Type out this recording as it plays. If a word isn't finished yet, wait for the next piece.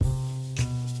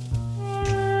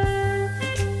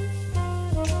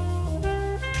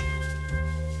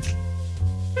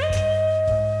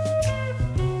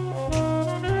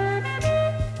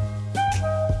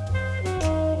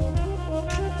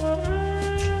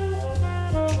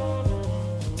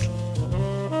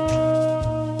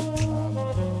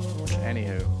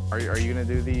Are you gonna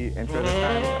do the intro this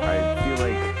time? I feel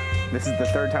like this is the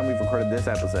third time we've recorded this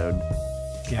episode,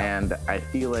 and I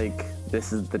feel like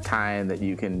this is the time that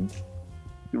you can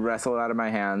wrestle it out of my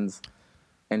hands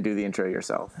and do the intro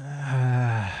yourself.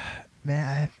 Man,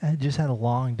 I just had a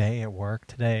long day at work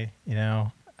today. You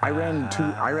know, I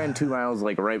ran 2 miles.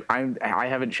 Like I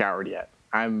haven't showered yet.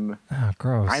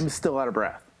 Gross. I'm still out of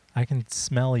breath. I can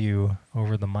smell you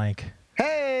over the mic.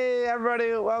 Hey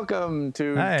everybody, welcome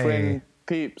to Twin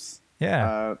Peeps.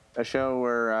 Yeah. A show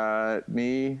where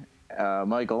me,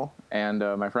 Michael, and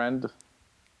my friend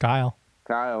Kyle,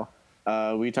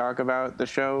 we talk about the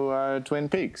show Twin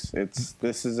Peaks.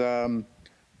 Today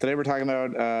we're talking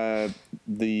about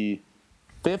the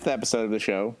 5th episode of the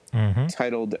show,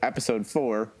 titled Episode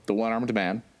 4, The One-Armed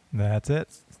Man. That's it.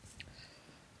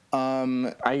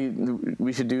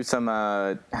 We should do some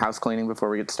house cleaning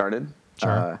before we get started.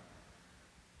 Sure.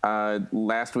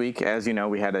 Last week, as you know,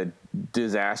 we had a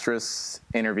disastrous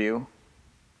interview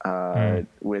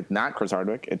with not Chris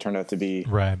Hardwick. It turned out to be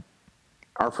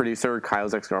our producer,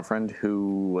 Kyle's ex-girlfriend,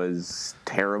 who was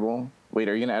terrible. Wait,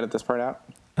 are you going to edit this part out?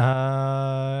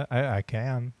 I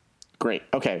can. Great.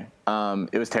 Okay.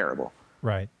 It was terrible.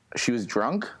 Right. She was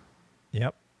drunk.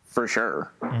 Yep. For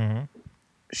sure. Mm-hmm.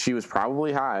 She was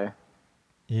probably high.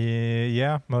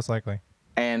 Yeah, most likely.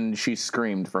 And she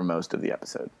screamed for most of the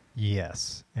episode.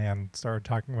 Yes, and started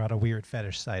talking about a weird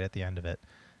fetish site at the end of it.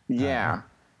 Yeah.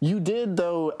 You did,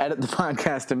 though, edit the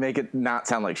podcast to make it not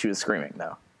sound like she was screaming,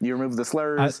 though. You removed the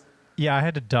slurs. I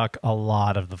had to duck a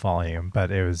lot of the volume,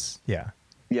 but it was, Yeah,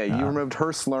 you removed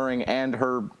her slurring and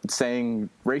her saying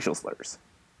racial slurs.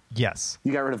 Yes.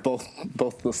 You got rid of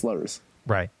both the slurs.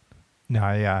 Right. No,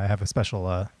 I have a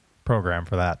special program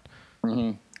for that.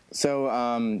 Mm-hmm.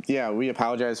 So, we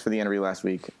apologize for the interview last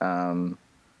week.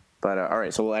 But all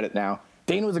right, so we'll edit now.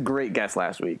 Dana was a great guest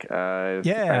last week.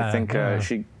 I think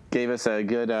she gave us some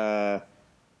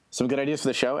good ideas for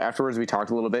the show. Afterwards, we talked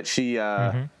a little bit. She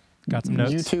got some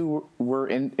notes. You two were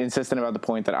insistent about the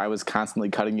point that I was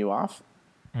constantly cutting you off.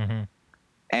 Mm-hmm.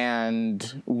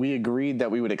 And we agreed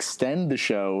that we would extend the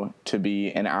show to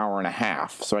be an hour and a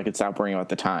half so I could stop worrying about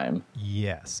the time.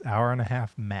 Yes, hour and a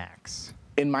half max.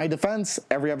 In my defense,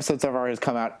 every episode so far has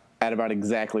come out at about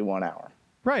exactly 1 hour.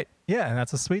 Right. Yeah, and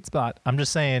that's a sweet spot. I'm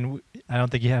just saying, I don't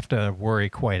think you have to worry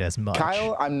quite as much.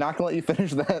 Kyle, I'm not going to let you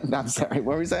finish that. No, I'm sorry.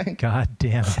 What were you saying? God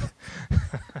damn it.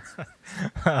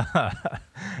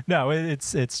 No,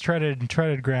 it's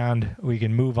treaded ground. We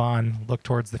can move on, look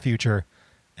towards the future,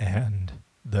 and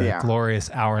the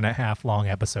glorious hour and a half long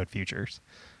episode futures.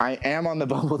 I am on the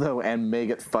bubble, though, and may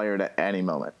get fired at any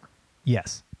moment.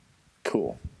 Yes.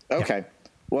 Cool. Okay. Yeah.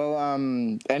 Well,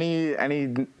 any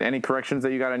corrections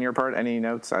that you got on your part? Any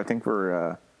notes? I think we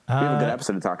have a good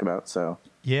episode to talk about. So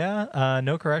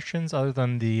no corrections other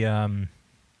than the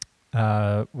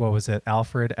what was it,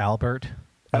 Albert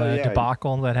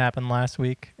debacle that happened last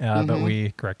week. But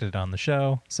we corrected it on the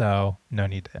show, so no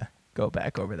need to go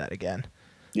back over that again.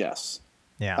 Yes.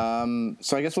 Yeah.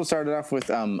 So I guess we'll start it off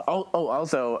with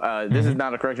also this is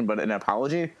not a correction, but an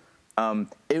apology.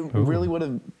 It really would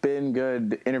have been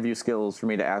good interview skills for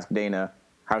me to ask Dana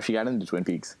how she got into Twin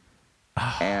Peaks.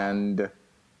 And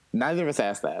neither of us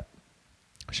asked that.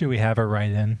 Should we have her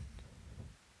write in?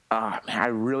 Man, I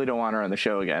really don't want her on the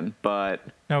show again, but...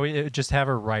 No, we just have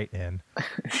her write in.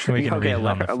 We can read it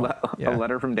a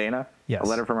letter from Dana? Yes. A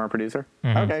letter from our producer?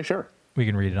 Mm-hmm. Okay, sure. We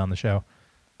can read it on the show.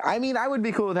 I mean, I would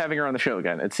be cool with having her on the show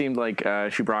again. It seemed like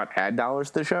she brought ad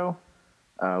dollars to the show.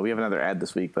 We have another ad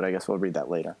this week, but I guess we'll read that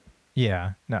later.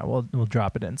 Yeah, no, we'll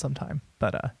drop it in sometime,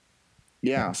 but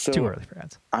so too early for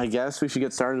ads. I guess we should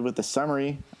get started with the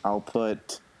summary. I'll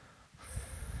put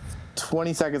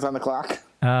 20 seconds on the clock.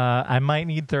 I might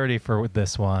need 30 for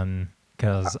this one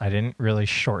because I didn't really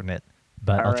shorten it,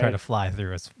 but I'll try to fly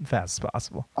through as fast as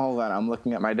possible. Hold on, I'm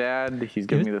looking at my dad. He's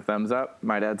giving me the thumbs up.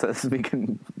 My dad says we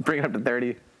can bring it up to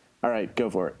 30. All right, go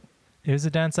for it. It was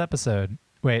a dense episode.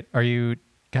 Wait, are you?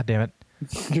 God damn it.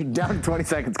 You're down to 20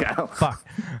 seconds, Kyle. Fuck.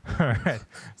 All right.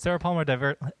 Sarah Palmer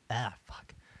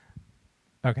fuck.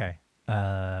 Okay. You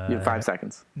have 5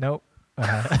 seconds. Nope.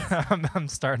 I'm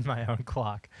starting my own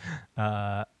clock.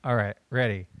 All right.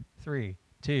 Ready. 3,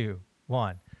 2,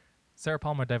 1. Sarah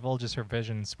Palmer divulges her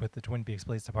visions with the Twin Peaks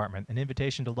Police Department. An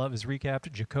invitation to love is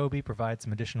recapped. Jacoby provides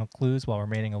some additional clues while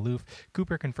remaining aloof.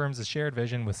 Cooper confirms a shared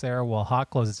vision with Sarah while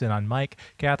Hawk closes in on Mike.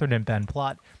 Catherine and Ben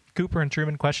plot. Cooper and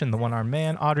Truman question the one-armed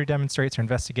man. Audrey demonstrates her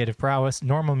investigative prowess.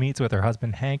 Norma meets with her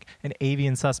husband Hank. An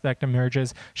avian suspect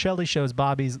emerges. Shelley shows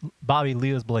Bobby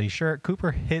Leo's bloody shirt.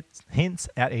 Cooper hints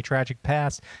at a tragic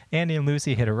past. Andy and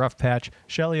Lucy hit a rough patch.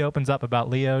 Shelley opens up about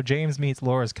Leo. James meets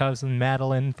Laura's cousin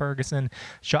Madeline Ferguson.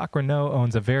 Jacques Renault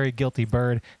owns a very guilty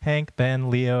bird. Hank, Ben,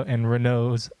 Leo, and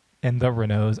the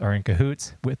Renaults are in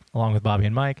cahoots along with Bobby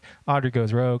and Mike. Audrey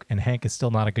goes rogue, and Hank is still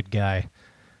not a good guy.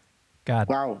 God.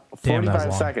 Wow. Damn,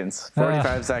 45 seconds.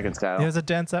 45 seconds, Kyle. It was a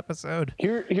dense episode.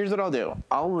 Here's what I'll do.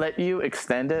 I'll let you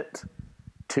extend it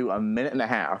to a minute and a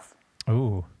half.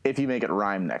 Ooh. If you make it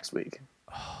rhyme next week.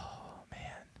 Oh, man.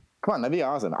 Come on, that'd be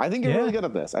awesome. I think you're really good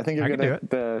at this. I think you're good at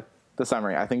the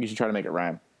summary. I think you should try to make it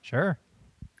rhyme. Sure.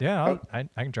 Yeah, I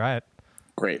can try it.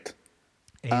 Great.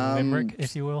 A limerick,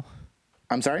 if you will.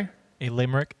 I'm sorry? A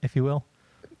limerick, if you will.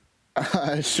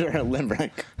 Sure, a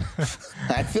limerick.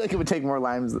 I feel like it would take more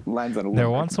lines than a limerick. There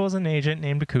once was an agent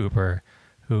named Cooper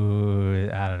who,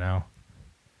 I don't know.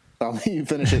 I'll let you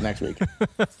finish it next week.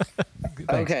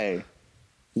 Okay.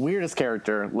 Weirdest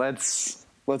character. Let's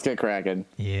get cracking.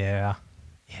 Yeah.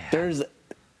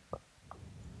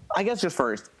 I guess just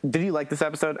first, did you like this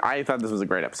episode? I thought this was a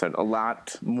great episode. A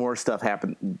lot more stuff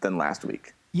happened than last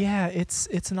week. Yeah, it's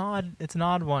an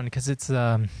odd one because it's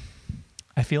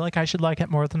I feel like I should like it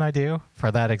more than I do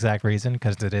for that exact reason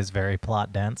because it is very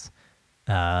plot dense.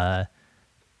 I'd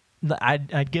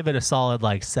give it a solid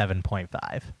like 7.5.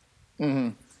 Mm-hmm.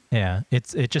 Yeah,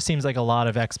 it just seems like a lot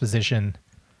of exposition,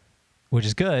 which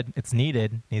is good. It's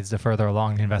needs to further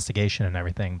along the investigation and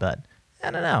everything. But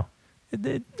I don't know,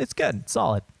 it's good,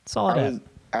 solid.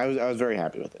 I was very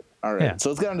happy with it. All right, So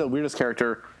let's get on to the weirdest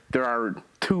character. There are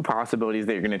 2 possibilities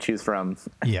that you're going to choose from.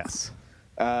 Yes.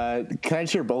 Can I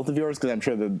share both of yours? Because I'm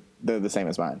sure they're the same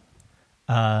as mine.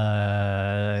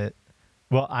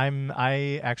 Well,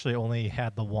 I actually only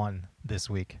had the one this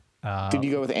week. Did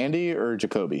you go with Andy or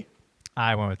Jacoby?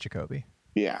 I went with Jacoby.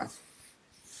 Yeah.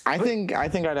 I think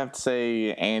I'd have to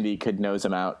say Andy could nose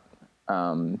him out.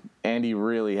 Andy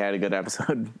really had a good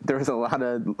episode. There was a lot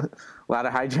of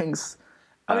hijinks.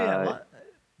 Oh yeah,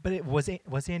 but it was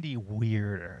Andy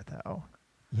weirder though,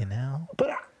 you know?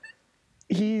 But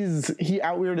he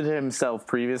out-weirded himself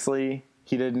previously.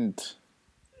 He didn't.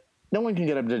 No one can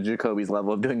get up to Jacoby's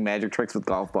level of doing magic tricks with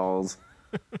golf balls.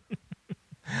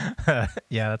 Yeah,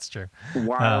 that's true.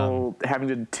 While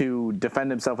having to defend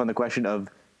himself on the question of,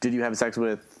 did you have sex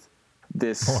with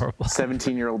this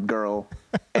 17-year-old girl?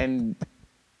 And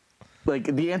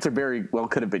like the answer very well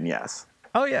could have been yes.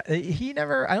 Oh yeah,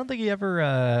 I don't think he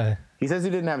ever. He says he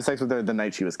didn't have sex with her the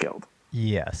night she was killed.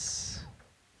 Yes.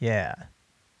 Yeah.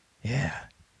 Yeah.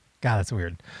 God, that's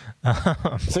weird.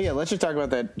 So yeah, let's just talk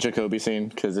about that Jacoby scene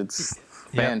because it's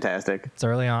fantastic. It's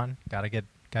early on. Gotta get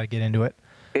into it.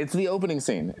 It's the opening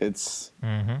scene. It's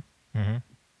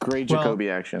great Jacoby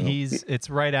action. It's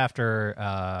right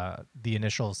after the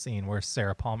initial scene where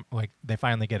Sarah Palmer, like they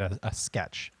finally get a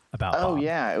sketch about. Oh Bob.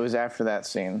 Yeah, it was after that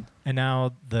scene. And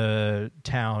now the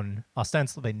town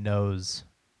ostensibly knows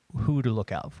who to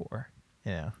look out for.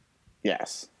 Yeah.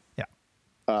 Yes. Yeah.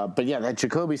 But yeah, that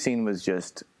Jacoby scene was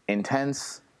just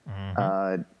intense.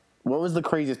 Mm-hmm. What was the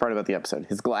craziest part about the episode?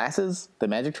 His glasses, the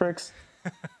magic tricks.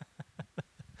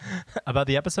 About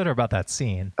the episode or about that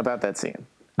scene? About that scene.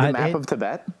 The map of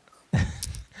Tibet.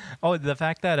 Oh, the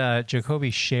fact that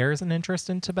Jacoby shares an interest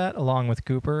in Tibet along with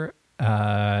Cooper,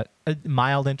 a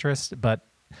mild interest, but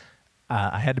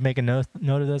I had to make a note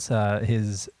of this.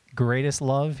 His greatest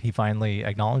love, he finally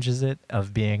acknowledges it,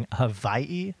 of being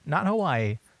Hawaii, not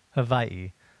Hawaii,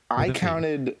 Hawaii. I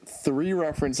counted 3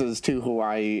 references to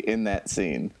Hawaii in that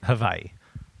scene. Hawaii.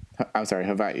 I'm sorry,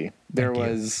 Hawaii. There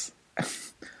was...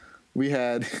 he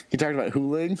talked about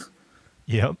hooling.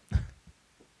 Yep.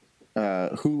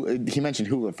 He mentioned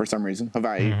hula for some reason.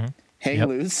 Hawaii. Mm-hmm. Hang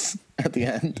loose at the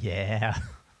end. Yeah.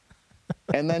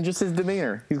 And then just his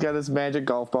demeanor. He's got his magic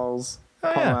golf balls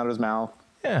falling out of his mouth.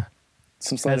 Yeah.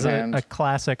 Some sleight of hand. A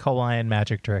classic Hawaiian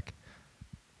magic trick.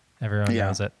 Everyone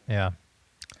knows it. Yeah.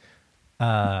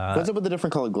 What's up with the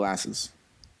different colored glasses?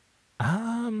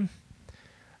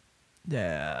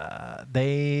 Yeah,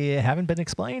 they haven't been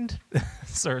explained.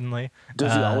 Certainly.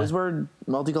 Does he always wear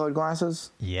multicolored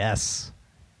glasses? Yes.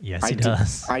 Yes, he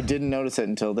does. I didn't notice it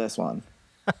until this one.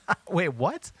 Wait,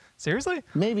 what? Seriously?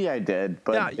 Maybe I did,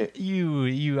 but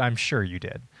yeah, I'm sure you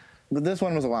did. But this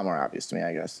one was a lot more obvious to me,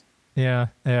 I guess. Yeah,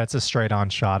 it's a straight-on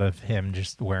shot of him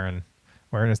just wearing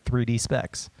his 3D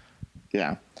specs.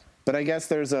 Yeah, but I guess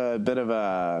there's a bit of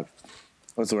a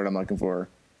what's the word I'm looking for?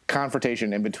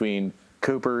 Confrontation in between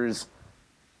Cooper's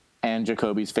and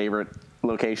Jacoby's favorite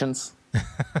locations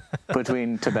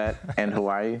between Tibet and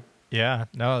Hawaii. Yeah,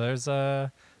 no, there's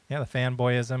Yeah, the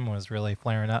fanboyism was really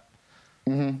flaring up.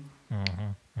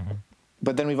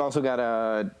 But then we've also got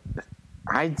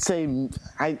I'd say,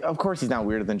 of course he's not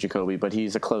weirder than Jacoby, but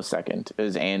he's a close second,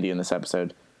 is Andy in this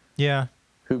episode. Yeah.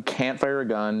 Who can't fire a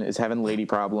gun, is having lady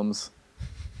problems.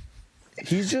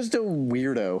 He's just a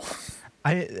weirdo.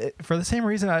 For the same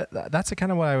reason, that's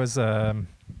kind of what I was.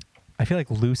 I feel like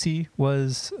Lucy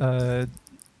was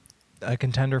a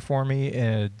contender for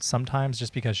me sometimes,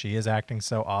 just because she is acting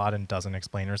so odd and doesn't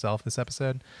explain herself this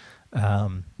episode.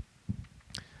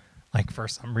 Like for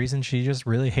some reason, she just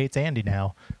really hates Andy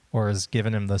now, or has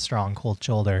given him the strong cold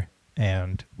shoulder,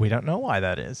 and we don't know why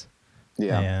that is.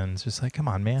 Yeah, and it's just like, come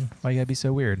on, man, why you gotta be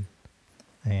so weird?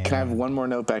 And can I have one more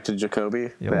note back to Jacoby?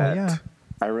 Yeah.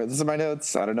 I wrote this in my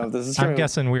notes. I don't know if this is true. I'm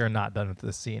guessing we are not done with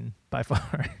this scene by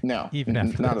far. No, even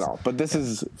after not this. at all. But this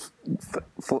is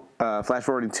flash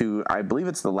forwarding to, I believe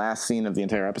it's the last scene of the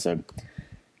entire episode.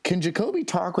 Can Jacoby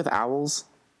talk with owls?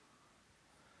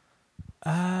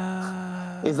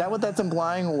 Is that what that's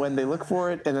implying when they look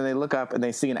for it and then they look up and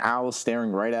they see an owl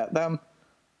staring right at them?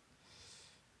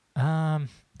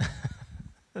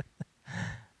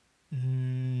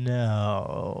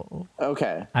 No.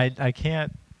 Okay. I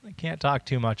can't talk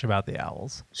too much about the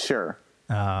owls. Sure.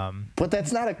 But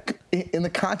that's not in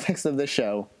the context of this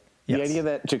show. The Yes. idea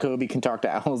that Jacoby can talk to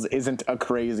owls isn't a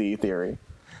crazy theory.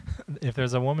 If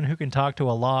there's a woman who can talk to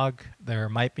a log, there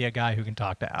might be a guy who can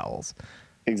talk to owls.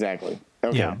 Exactly.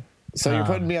 Okay. Yeah. So you're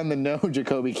putting me on the no,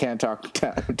 Jacoby can't talk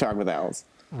with owls.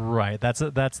 Right. That's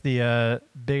the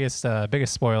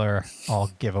biggest spoiler I'll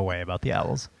give away about the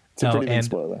owls. It's a pretty big and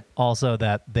spoiler. Also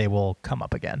that they will come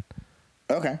up again.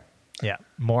 Okay. Yeah.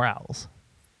 More owls.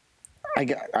 I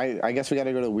guess we got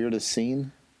to go to the weirdest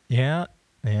scene. Yeah.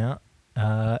 Yeah.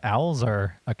 Owls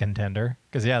are a contender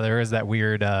because there is that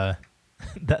weird.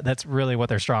 That's really what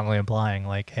they're strongly implying.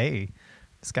 Like, hey,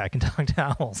 this guy can talk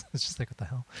to owls. It's just like, what the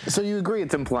hell? So you agree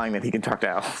it's implying that he can talk to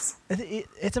owls?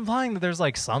 It's implying that there's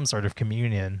like some sort of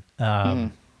communion,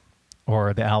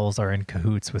 or the owls are in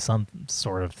cahoots with some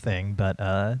sort of thing, but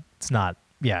it's not.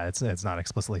 Yeah, it's not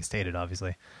explicitly stated,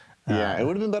 obviously. Yeah, it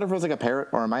would have been better if it was like a parrot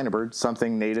or a minor bird,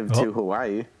 something native to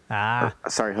Hawaii.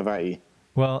 Hawaii.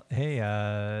 Well,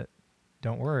 hey,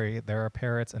 don't worry. There are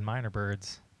parrots and minor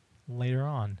birds later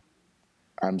on.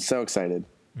 I'm so excited.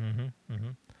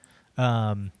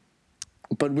 But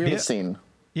weirdest scene.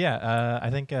 Yeah,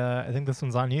 I think this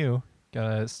one's on you.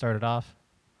 Gotta start it off.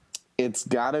 It's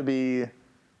gotta be.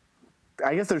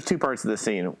 I guess there's two parts of the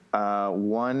scene.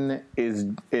 One is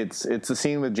it's the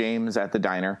scene with James at the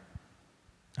diner.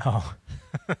 Oh.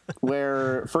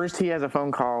 Where first he has a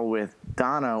phone call with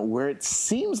Donna where it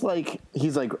seems like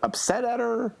he's like upset at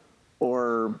her,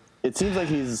 or it seems like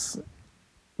he's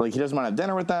like he doesn't want to have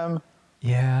dinner with them.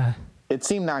 Yeah. It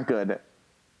seemed not good.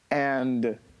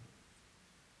 And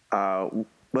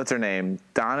what's her name?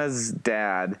 Donna's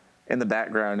dad in the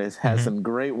background has some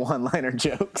great one-liner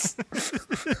jokes.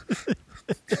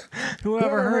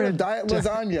 Whoever heard of diet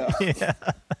lasagna? Yeah.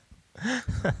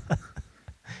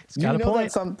 Do you know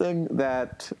that's something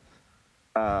that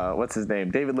what's his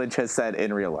name? David Lynch has said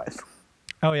in real life.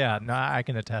 Oh yeah, no, I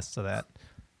can attest to that.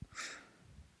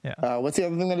 Yeah. What's the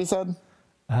other thing that he said?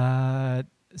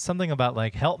 Something about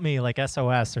like help me, like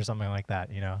SOS or something like that.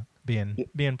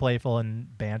 Being playful and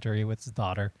bantery with his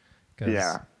daughter.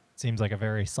 Yeah. It seems like a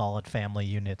very solid family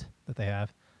unit that they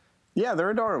have. Yeah, they're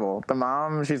adorable. The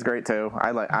mom, she's great too.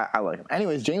 I like him.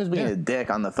 Anyways, James being a dick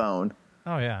on the phone.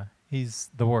 Oh yeah, he's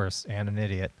the worst and an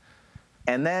idiot.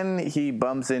 And then he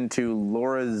bumps into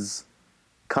Laura's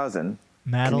cousin,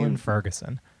 Madeline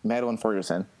Ferguson,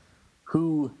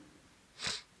 who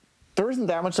there isn't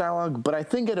that much dialogue, but I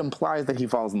think it implies that he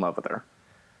falls in love with her.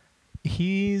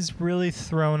 He's really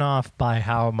thrown off by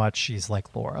how much she's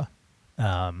like Laura.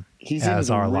 He seems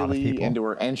a lot of really people. into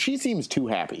her, and she seems too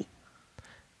happy.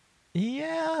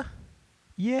 Yeah.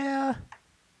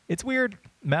 It's weird.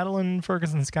 Madeline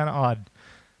Ferguson's kind of odd.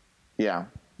 Yeah.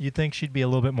 You'd think she'd be a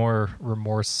little bit more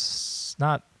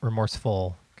not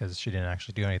remorseful because she didn't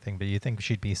actually do anything, but you'd think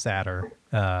she'd be sadder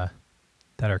that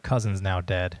her cousin's now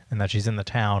dead and that she's in the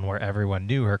town where everyone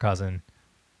knew her cousin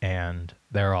and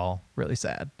they're all really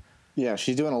sad. Yeah,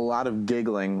 she's doing a lot of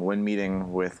giggling when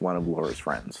meeting with one of Laura's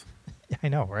friends. I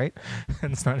know, right?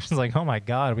 And it's not just like, oh my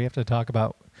God, we have to talk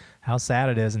about how sad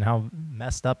it is and how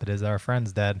messed up it is that our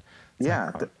friend's dead. It's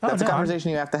that's a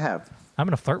conversation you have to have. I'm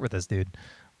going to flirt with this dude.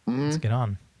 Let's get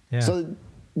on. Yeah. So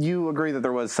you agree that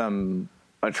there was some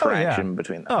attraction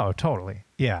between them? Oh, totally.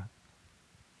 Yeah.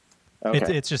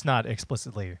 Okay. It's just not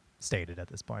explicitly stated at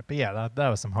this point. But yeah, that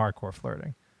was some hardcore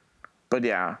flirting. But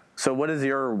yeah. So what is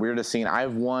your weirdest scene? I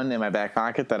have one in my back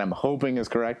pocket that I'm hoping is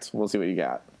correct. We'll see what you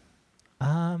got.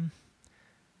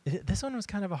 This one was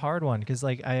kind of a hard one because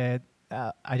like I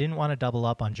didn't want to double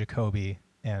up on Jacoby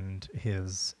and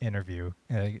his interview.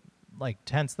 Like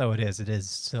tense though it is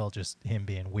still just him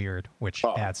being weird, which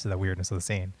adds to the weirdness of the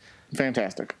scene.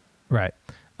 Fantastic. Right.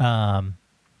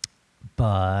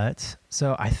 But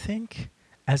so I think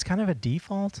as kind of a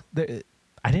default,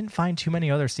 I didn't find too many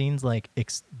other scenes like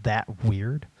that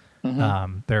weird.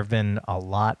 Mm-hmm. There have been a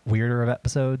lot weirder of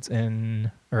episodes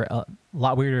or a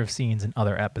lot weirder of scenes in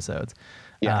other episodes.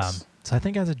 Yes. So I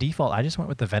think as a default, I just went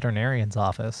with the veterinarian's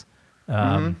office.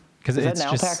 Is it an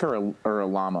alpaca or a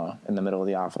llama in the middle of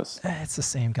the office? It's the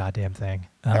same goddamn thing.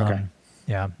 Okay.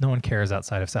 Yeah, no one cares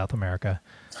outside of South America.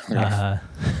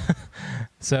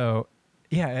 So,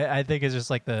 yeah, I think it's just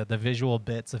like the visual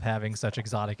bits of having such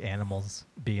exotic animals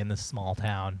be in this small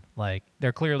town. Like,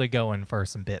 they're clearly going for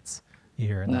some bits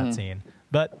here in that scene.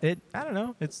 But I don't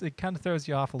know, it kind of throws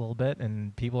you off a little bit,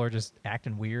 and people are just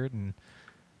acting weird, and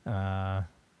I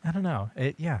don't know.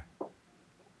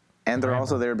 And they're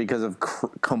also there because of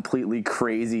completely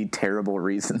crazy, terrible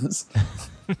reasons.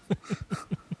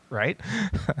 Right?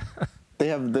 They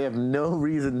have no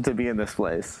reason to be in this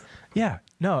place. Yeah.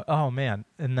 No. Oh man.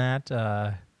 And that's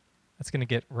gonna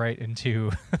get right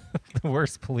into the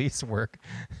worst police work.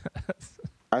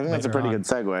 I think that's a pretty good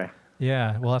segue.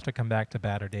 Yeah, we'll have to come back to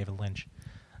Bad or David Lynch.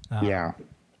 Yeah.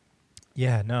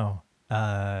 Yeah. No.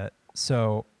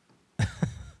 So.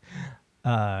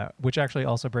 Which actually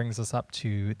also brings us up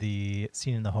to the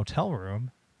scene in the hotel room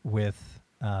with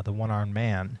the one-armed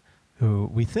man, who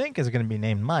we think is going to be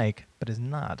named Mike, but is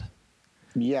not.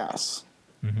 Yes.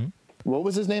 Mm-hmm. What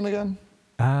was his name again?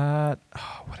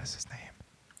 What is his name?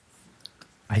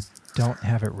 I don't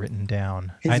have it written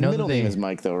down. His I know middle name is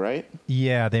Mike, though, right?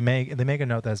 Yeah, they make a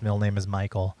note that his middle name is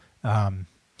Michael. But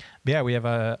yeah, we have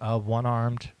a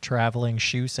one-armed traveling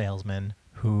shoe salesman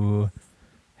who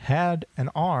had an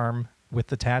arm with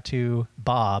the tattoo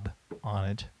Bob on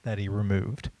it that he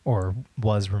removed or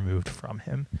was removed from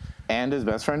him. And his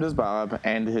best friend is Bob,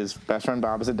 and his best friend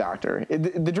Bob is a doctor.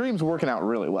 The dream's working out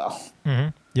really well. Mm-hmm.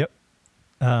 Yep.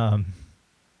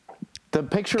 The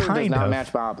picture does not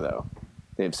match Bob, though,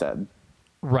 they've said.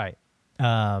 Right.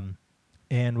 And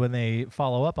when they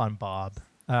follow up on Bob,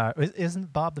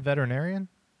 isn't Bob the veterinarian?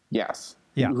 Yes.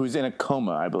 Yeah. Who's in a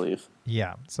coma, I believe.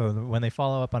 Yeah. So when they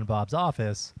follow up on Bob's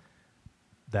office,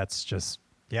 that's just,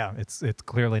 it's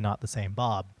clearly not the same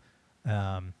Bob.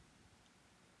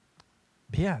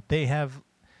 Yeah, they have.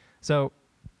 So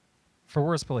for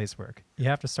worst police work, you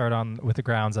have to start on with the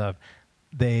grounds of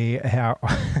they've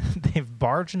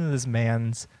barged into this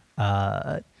man's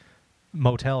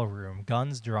motel room,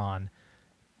 guns drawn,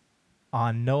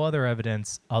 on no other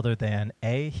evidence other than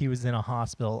A, he was in a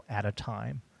hospital at a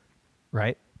time,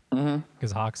 right?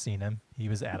 Because Hawk's seen him. He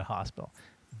was at a hospital.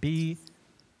 B,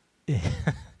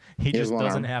 he just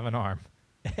doesn't have an arm.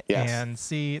 Yes. And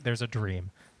C, there's a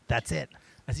dream. That's it.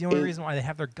 That's the only reason why they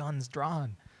have their guns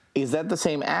drawn. Is that the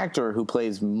same actor who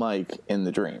plays Mike in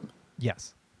the dream?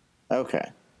 Yes. Okay.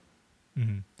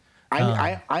 Mm-hmm.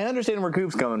 I understand where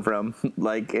Coop's coming from.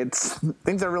 Like,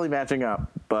 things are really matching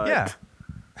up. But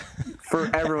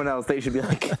for everyone else, they should be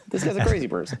like, this guy's a crazy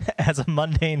person. As a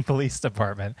mundane police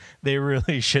department, they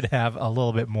really should have a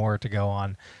little bit more to go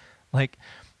on. Like,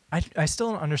 I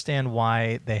still don't understand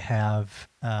why they have,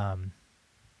 why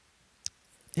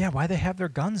they have their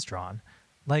guns drawn.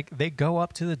 Like, they go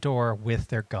up to the door with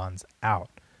their guns out.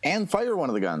 And fire one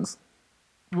of the guns.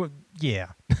 Well, yeah.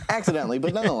 Accidentally,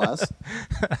 but nonetheless.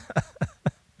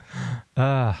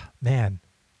 Man.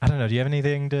 I don't know. Do you have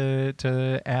anything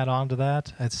to add on to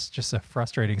that? It's just a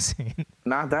frustrating scene.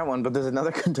 Not that one, but there's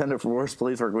another contender for worst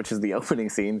police work, which is the opening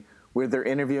scene where they're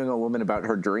interviewing a woman about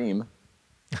her dream.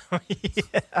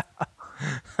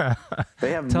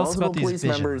 They have multiple police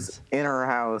members in her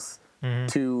house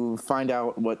to find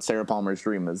out what Sarah Palmer's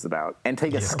dream is about and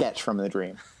take a sketch from the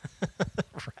dream.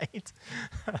 Right.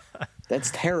 That's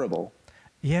terrible.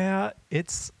 Yeah,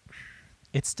 it's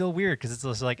still weird because it's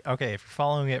just like, okay, if you're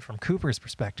following it from Cooper's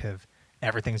perspective,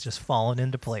 everything's just fallen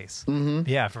into place. Mm-hmm.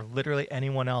 Yeah, for literally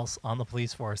anyone else on the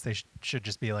police force, they should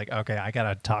just be like, okay, I got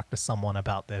to talk to someone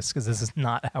about this because this is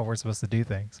not how we're supposed to do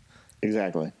things.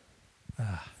 Exactly.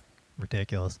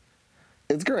 Ridiculous.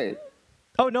 It's great.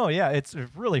 Oh, no, yeah, it's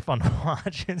really fun to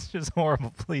watch. It's just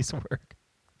horrible police work.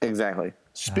 Exactly.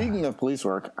 Speaking of police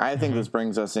work, I think this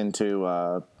brings us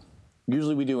into,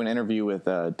 usually we do an interview with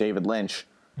David Lynch,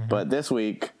 but this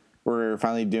week we're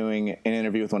finally doing an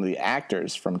interview with one of the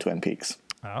actors from Twin Peaks.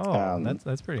 Oh,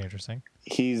 that's pretty interesting.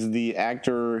 He's the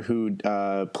actor who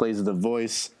plays the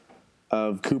voice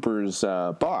of Cooper's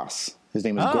boss. His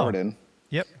name is Gordon.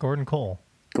 Yep, Gordon Cole.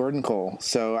 Gordon Cole.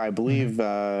 So I believe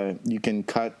you can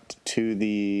cut to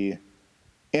the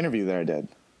interview that I did.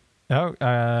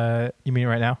 Oh, you mean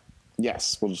right now?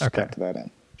 Yes, we'll just cut to that in.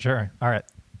 Sure. All right.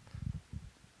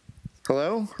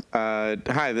 Hello.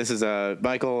 Hi, this is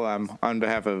Michael. I'm on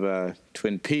behalf of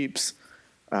Twin Peeps.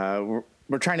 We're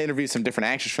trying to interview some different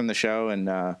actors from the show, and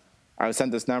I was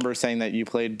sent this number saying that you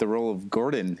played the role of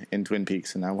Gordon in Twin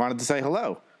Peaks, and I wanted to say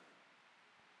hello.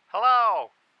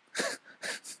 Hello.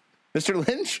 Mr.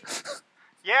 Lynch?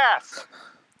 Yes.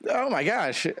 Oh my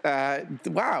gosh!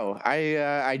 Wow,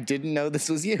 I didn't know this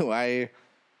was you. I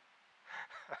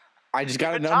just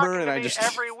got a number and I just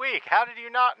every week. How did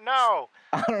you not know?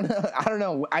 I don't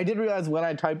know. I did realize when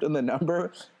I typed in the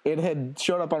number, it had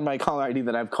showed up on my caller ID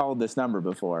that I've called this number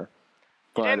before.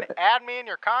 But you didn't add me in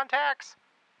your contacts?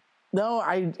 No,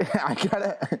 I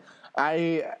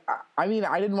mean,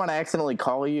 I didn't want to accidentally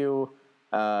call you.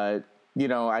 You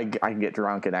know, I can get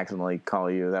drunk and accidentally call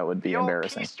you. That would be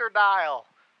embarrassing. The old Keister dial.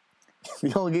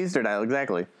 The old Keister dial,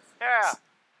 exactly. Yeah.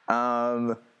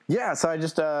 Yeah, so I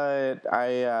just, well,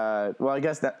 I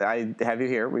guess that I have you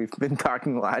here. We've been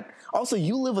talking a lot. Also,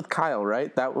 you live with Kyle, right?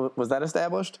 Was that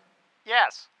established?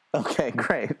 Yes. Okay,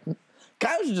 great.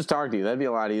 Kyle should just talk to you. That'd be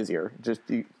a lot easier.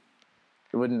 It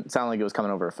wouldn't sound like it was coming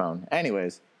over a phone.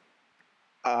 Anyways,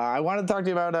 I wanted to talk to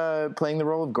you about playing the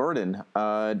role of Gordon.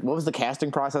 What was the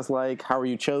casting process like? How were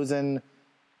you chosen?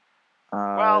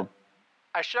 Well,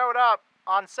 I showed up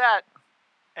on set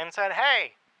and said,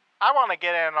 hey, I want to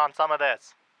get in on some of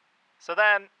this. So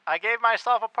then I gave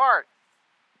myself a part,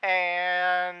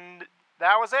 and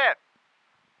that was it.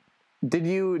 Did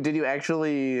you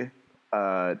actually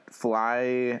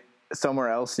fly somewhere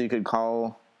else so you could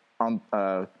call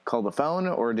the phone,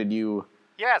 or did you?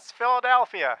 Yes,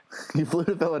 Philadelphia. You flew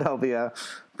to Philadelphia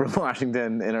from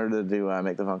Washington in order to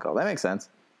make the phone call. That makes sense.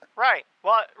 Right.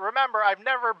 Well, remember, I've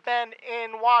never been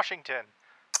in Washington.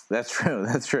 That's true.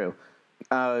 That's true.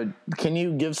 Can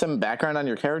you give some background on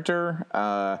your character?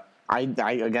 I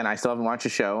still haven't watched the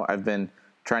show. I've been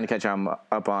trying to catch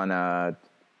up on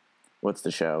what's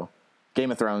the show?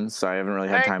 Game of Thrones. So I haven't really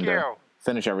had time to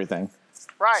finish everything.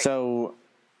 Right. So,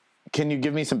 can you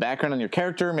give me some background on your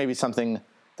character? Maybe something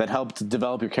that helped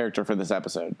develop your character for this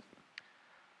episode.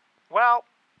 Well,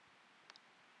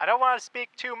 I don't want to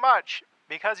speak too much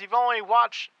because you've only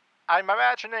watched. I'm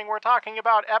imagining we're talking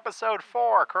about episode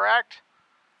 4, correct?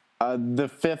 The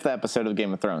 5th episode of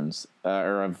Game of Thrones,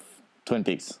 or of Twin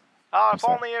Peaks. Oh, if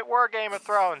only it were Game of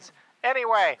Thrones.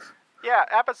 Anyway, yeah,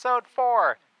 episode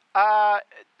 4. I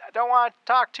don't want to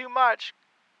talk too much,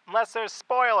 unless there's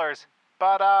spoilers.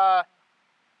 But,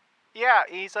 yeah,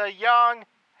 he's a young,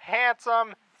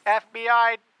 handsome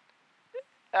FBI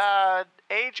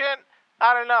agent.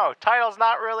 I don't know. Title's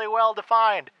not really well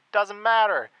defined. Doesn't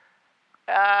matter.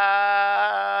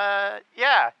 Yeah,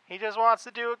 he just wants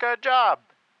to do a good job.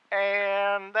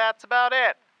 And that's about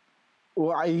it.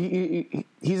 Well,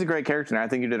 he's a great character, and I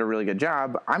think you did a really good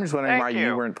job. I'm just wondering why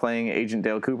you weren't playing Agent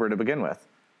Dale Cooper to begin with.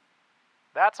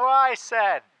 That's what I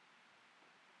said.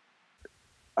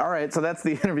 All right, so that's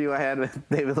the interview I had with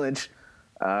David Lynch.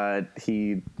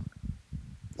 He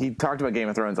talked about Game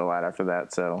of Thrones a lot after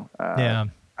that, so yeah,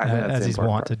 I think that's as he's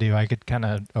wont to do. I could kind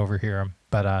of overhear him,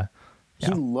 but yeah.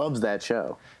 He loves that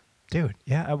show. Dude,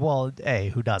 yeah, well,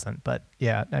 who doesn't? But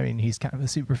yeah, I mean, he's kind of a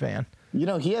super fan. You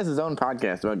know, he has his own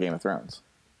podcast about Game of Thrones.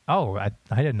 Oh, I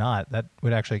did not. That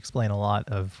would actually explain a lot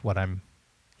of what I'm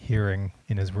hearing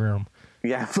in his room.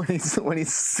 Yeah, when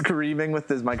he's screaming with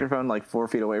his microphone like 4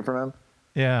 feet away from him.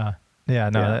 Yeah,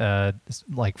 no,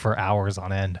 like for hours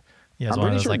on end. He has one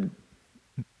of those like,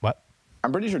 what?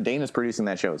 I'm pretty sure Dana's producing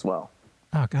that show as well.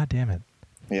 Oh, god damn it.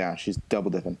 Yeah, she's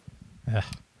double dipping.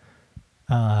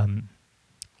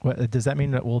 What does that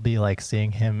mean that we'll be like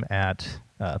seeing him at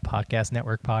podcast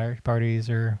network parties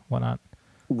or whatnot?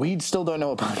 We still don't know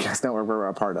what podcast network we're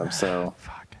a part of, so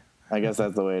Fuck. I guess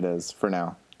that's the way it is for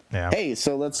now. Yeah. Hey,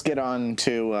 so let's get on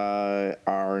to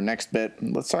our next bit.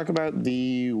 Let's talk about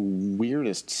the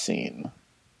weirdest scene.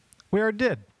 We already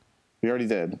did. We already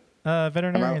did.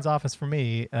 Veterinarian's office for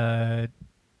me.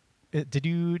 Did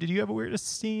you have a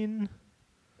weirdest scene?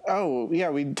 Oh,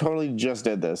 yeah, we totally just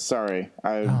did this. Sorry.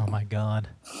 Oh, my God.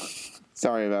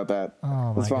 Sorry about that.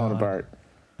 Oh, it's falling apart.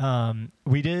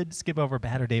 We did skip over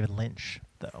Bad or David Lynch,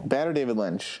 though. Bad or David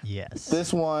Lynch? Yes.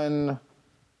 This one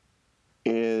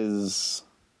is...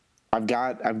 I've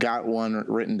got one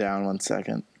written down. 1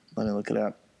 second. Let me look it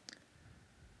up.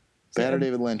 Bad or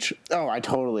David Lynch? Oh, I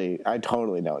totally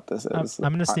know what this is.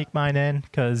 I'm going to sneak mine in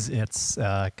because it's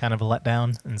kind of a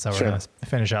letdown, and so we're going to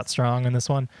finish out strong in this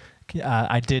one.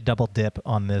 I did double dip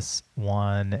on this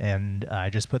one, and I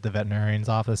just put the Veterinarian's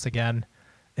office again.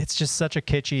 It's just such a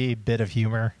kitschy bit of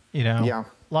humor, you know? Yeah.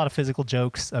 A lot of physical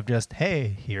jokes of just,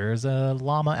 hey, here's a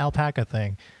llama alpaca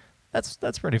thing.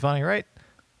 That's pretty funny, right?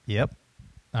 Yep.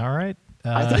 All right.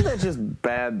 I think that's just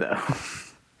bad, though.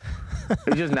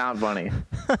 It's just not funny.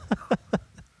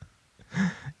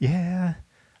 Yeah.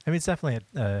 I mean, it's definitely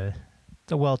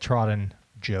it's a well-trodden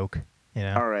joke, you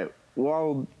know? All right.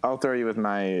 Well, I'll throw you with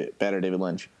my better David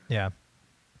Lynch. Yeah.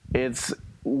 It's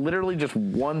literally just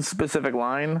one specific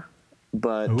line,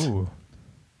 but Ooh.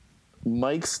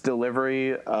 Mike's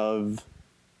delivery of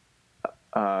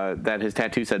that his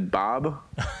tattoo said Bob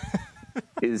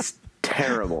is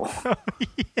terrible.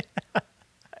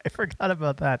 I forgot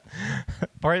about that.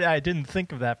 Or I didn't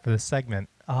think of that for the segment.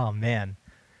 Oh, man.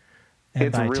 And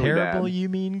It's by really terrible, bad. you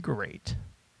mean great.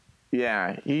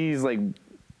 Yeah, he's like,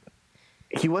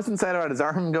 he wasn't sad about his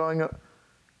arm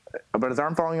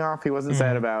falling off. He wasn't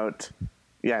sad about,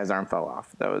 his arm fell off.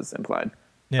 That was implied.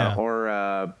 Yeah.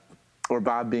 Or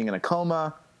Bob being in a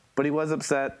coma, but he was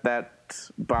upset that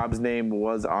Bob's name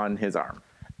was on his arm.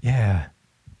 Yeah.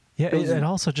 Yeah, it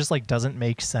also just like doesn't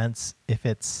make sense if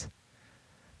it's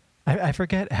I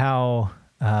forget how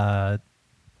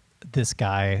this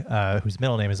guy whose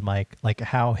middle name is Mike, like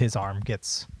how his arm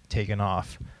gets taken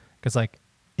off. Because like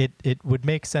it would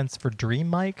make sense for Dream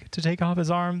Mike to take off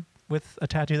his arm with a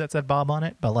tattoo that said Bob on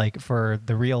it, but like for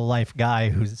the real life guy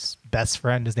whose best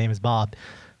friend, his name is Bob,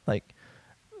 like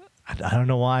I don't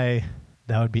know why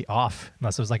that would be off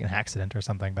unless it was like an accident or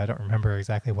something, but I don't remember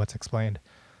exactly what's explained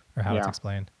or how it's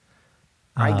explained.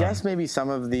 I guess maybe some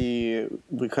of we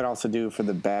could also do for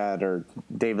the bad or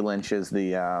David Lynch is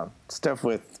the stuff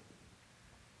with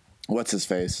what's his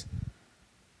face?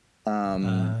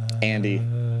 Andy.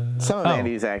 Some of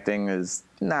Andy's acting is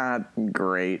not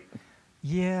great.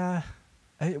 Yeah.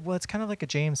 Well, it's kind of like a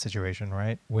James situation,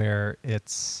 right? Where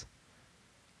it's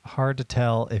hard to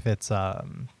tell if it's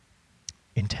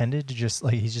intended to just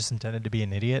like he's just intended to be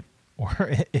an idiot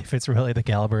or if it's really the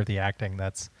caliber of the acting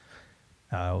that's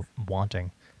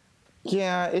wanting.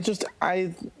 Yeah,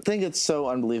 I think it's so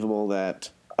unbelievable that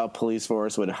a police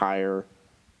force would hire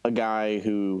a guy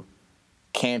who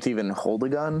can't even hold a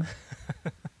gun.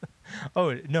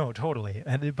 Oh, no, totally.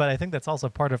 But I think that's also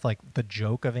part of like the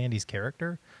joke of Andy's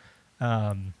character.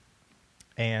 And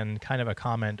kind of a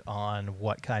comment on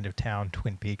what kind of town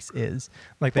Twin Peaks is.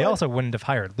 Like they also wouldn't have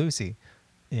hired Lucy.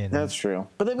 That's true.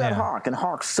 But they've got Hawk, and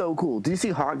Hawk's so cool. Do you see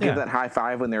Hawk give that high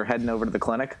five when they're heading over to the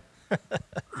clinic?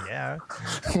 Yeah.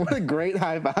 What a great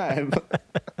high five.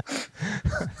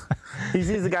 He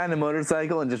sees the guy on a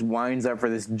motorcycle and just winds up for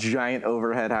this giant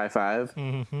overhead high five.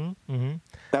 Mm-hmm. Mm-hmm.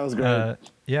 That was great.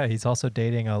 Yeah, he's also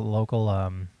dating a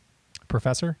local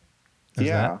professor.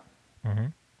 So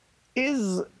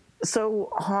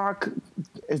Hawk,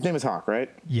 his name is Hawk, right?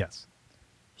 Yes.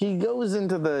 He goes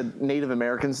into the Native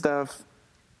American stuff,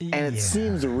 and it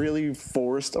seems really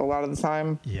forced a lot of the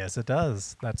time. Yes, it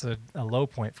does. That's a low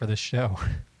point for this show.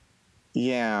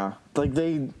 Yeah, like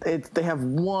they have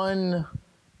one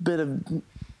bit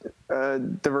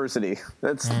of diversity.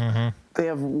 They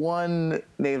have one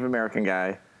Native American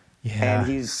guy, and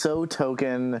he's so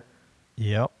token.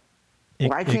 Yep.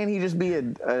 Why can't he just be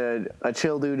a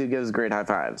chill dude who gives great high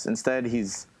fives? Instead,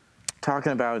 he's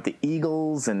talking about the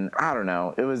Eagles, and I don't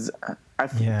know. I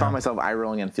found myself eye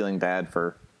rolling and feeling bad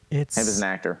for him as an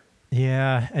actor.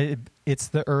 Yeah, it's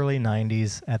the early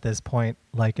 90s at this point.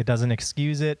 Like, it doesn't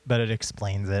excuse it, but it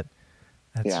explains it.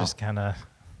 That's just kind of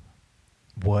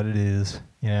what it is,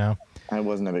 you know? I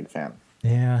wasn't a big fan.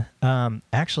 Yeah.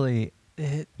 Actually,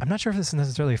 I'm not sure if this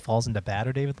necessarily falls into bad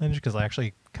or David Lynch, because I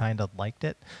actually kind of liked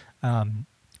it. Do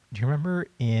you remember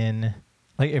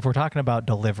if we're talking about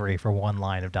delivery for one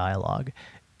line of dialogue,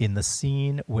 in the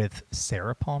scene with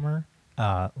Sarah Palmer,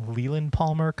 Leland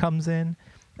Palmer comes in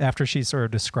after she's sort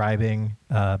of describing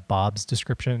Bob's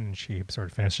description, and she sort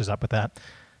of finishes up with that.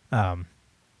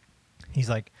 He's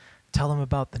like, tell him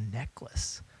about the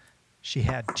necklace. She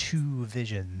had 2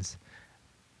 visions.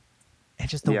 And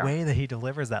just the way that he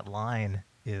delivers that line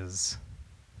is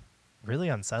really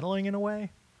unsettling in a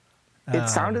way. It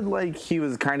sounded like he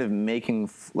was kind of making,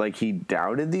 like he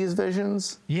doubted these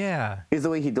visions. Yeah. Is the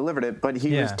way he delivered it, but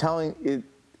he was telling it,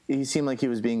 he seemed like he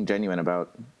was being genuine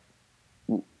about,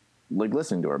 like,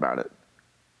 listening to her about it.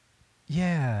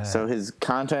 Yeah. So his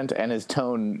content and his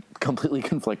tone completely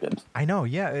conflicted. I know,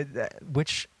 yeah,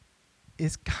 which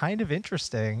is kind of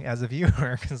interesting as a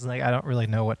viewer, because like I don't really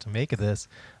know what to make of this,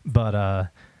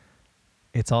 but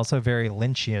it's also very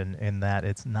Lynchian in that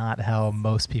it's not how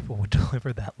most people would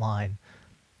deliver that line.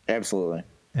 Absolutely.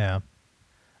 Yeah.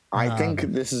 I think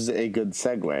this is a good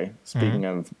segue, speaking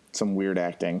of some weird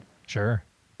acting. Sure.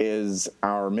 Is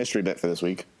our mystery bit for this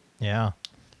week. Yeah.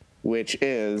 which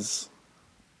is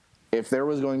if there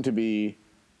was going to be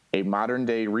a modern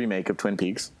day remake of Twin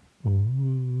Peaks,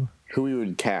 Ooh. who we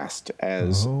would cast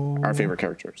as our favorite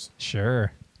characters.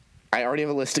 Sure. I already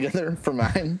have a list together for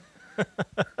mine.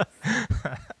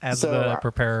 As the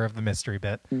preparer of the mystery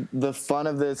bit. The fun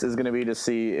of this is going to be to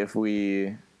see if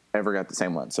we ever got the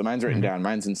same one. So mine's written down.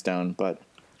 Mine's in stone, but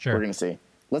we're going to see.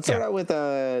 Let's start out with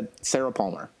Sarah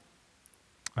Palmer.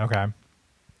 Okay.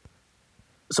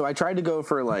 So I tried to go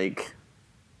for like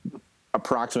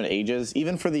approximate ages,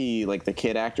 even for the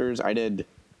kid actors. I did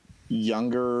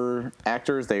younger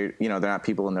actors. They're not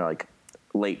people in their like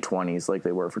late 20s like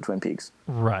they were for Twin Peaks.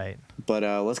 Right. But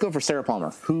let's go for Sarah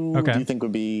Palmer. Who do you think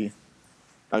would be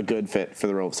a good fit for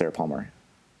the role of Sarah Palmer?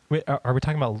 Wait, are we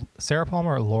talking about Sarah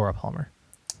Palmer or Laura Palmer?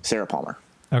 Sarah Palmer.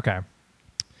 Okay.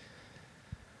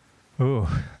 Ooh.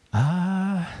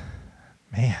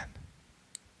 Man.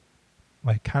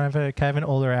 Like kind of an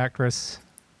older actress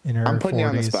in her 40s. I'm putting you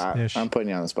on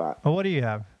the spot. Oh, what do you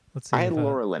have? Let's see. I had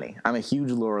Laura Linney. I'm a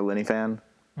huge Laura Linney fan.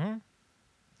 Okay.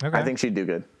 I think she'd do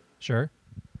good. Sure.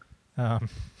 Do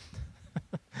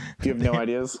you have no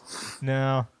ideas?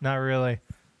 No, not really.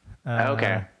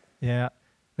 Okay. Yeah.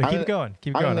 But keep going.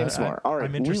 Keep going. Name some more. All right.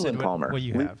 I'm interested Leland Palmer. What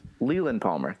you have. Leland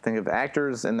Palmer. Think of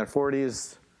actors in their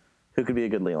 40s. Who could be a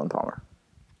good Leland Palmer?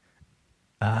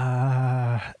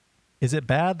 Is it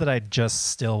bad that I just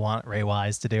still want Ray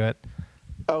Wise to do it?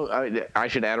 Oh, I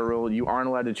should add a rule. You aren't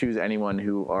allowed to choose anyone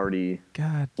who already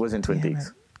was in Twin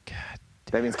Peaks. God.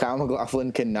 That means Kyle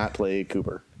MacLachlan cannot play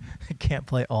Cooper. Can't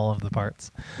play all of the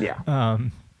parts. Yeah.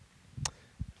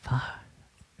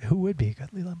 Who would be a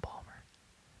good Leland Palmer?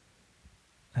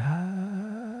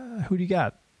 Who do you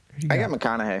got? I got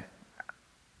McConaughey.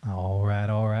 All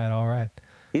right.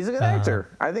 He's a good actor.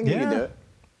 I think he can do it.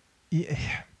 Yeah.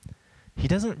 He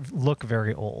doesn't look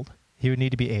very old. He would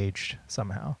need to be aged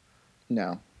somehow.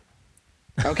 No.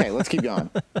 Okay, let's keep going.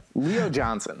 Leo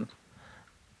Johnson.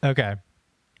 Okay.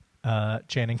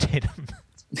 Channing Tatum.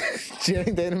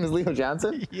 Channing Tatum is Leo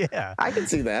Johnson? Yeah. I can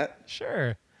see that.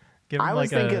 Sure. Give him I was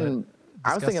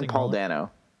thinking Paul role.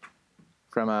 Dano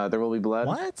from There Will Be Blood.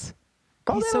 What?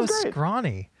 Paul He's Dano's so great.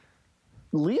 scrawny.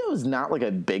 Leo's not like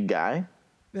a big guy.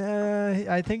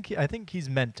 I think he's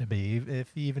meant to be,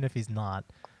 even if he's not.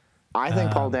 I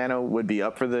think Paul Dano would be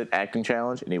up for the acting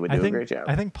challenge, and he would do a great job.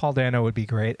 I think Paul Dano would be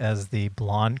great as the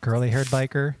blonde, curly-haired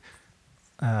biker.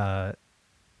 That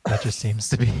just seems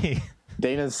to be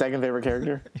Dana's second favorite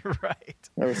character? You're right.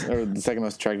 Or the second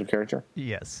most attractive character?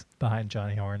 Yes, behind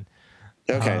Johnny Horn.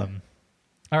 Okay.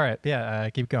 All right, yeah,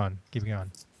 keep going. Keep going.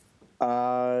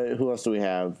 Who else do we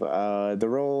have? The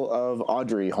role of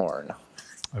Audrey Horne.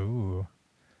 Ooh.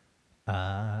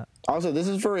 Also, this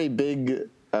is for a big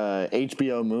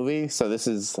HBO movie, so this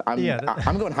is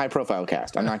I'm going high profile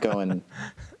cast. I'm not going.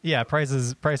 Yeah, price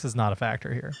is not a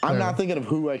factor here. I'm not thinking of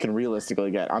who I can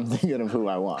realistically get. I'm thinking of who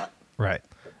I want. Right.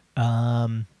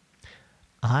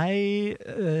 I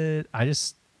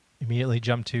just immediately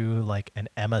jumped to like an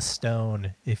Emma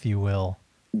Stone, if you will.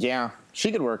 Yeah,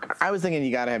 she could work. I was thinking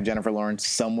you got to have Jennifer Lawrence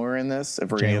somewhere in this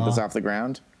if we're going to get this off the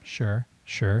ground. Sure.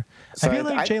 So I feel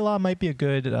like J-Law might be a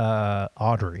good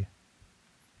Audrey.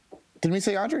 Did we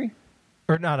say Audrey?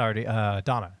 Or not Audrey,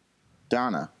 Donna.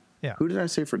 Donna. Yeah. Who did I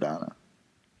say for Donna?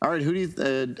 All right, who do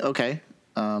you... okay.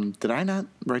 Did I not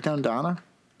write down Donna?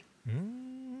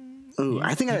 Ooh,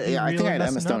 I think I had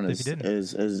Emma Stone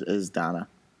as Donna.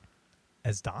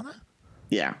 As Donna?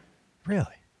 Yeah. Really?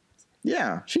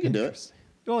 Yeah, she can do it.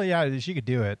 Well, yeah, she could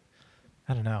do it.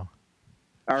 I don't know.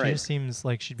 All right. She just seems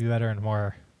like she'd be better and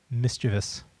more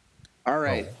mischievous. All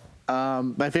right.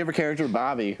 My favorite character,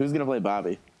 Bobby. Who's going to play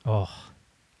Bobby? Oh,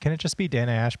 can it just be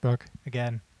Dana Ashbrook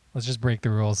again? Let's just break the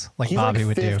rules like He's Bobby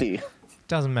like 50. would do.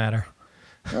 Doesn't matter.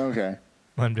 Okay.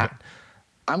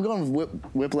 I'm going with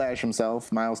Whiplash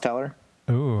himself, Miles Teller.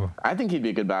 Ooh. I think he'd be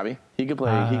a good Bobby. He could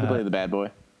play. He could play the bad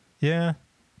boy. Yeah.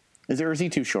 Is he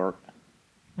too short?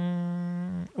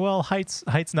 Well, height's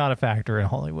not a factor in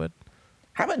Hollywood.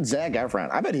 How about Zac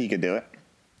Efron? I bet he could do it.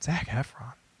 Zac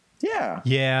Efron. Yeah.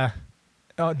 Yeah.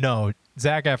 Oh no,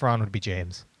 Zac Efron would be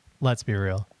James. Let's be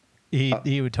real.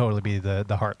 He would totally be the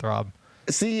heartthrob.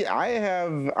 See,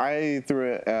 I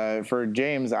threw it for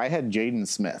James. I had Jaden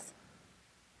Smith.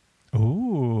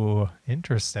 Ooh,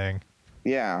 interesting.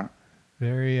 Yeah.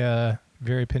 Very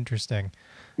very Pinteresting.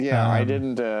 Yeah, I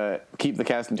didn't keep the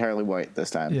cast entirely white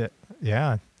this time.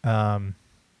 Yeah.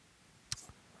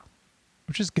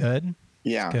 Which is good.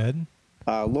 Yeah. It's good.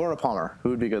 Laura Palmer. Who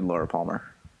would be good Laura Palmer?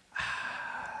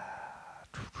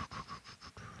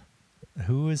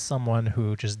 Who is someone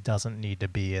who just doesn't need to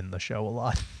be in the show a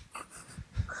lot?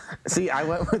 See, I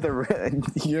went with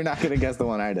you're not going to guess the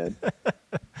one I did.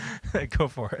 Go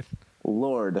for it.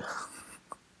 Lorde.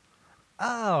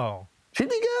 Oh. She'd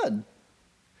be good.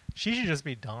 She should just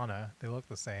be Donna. They look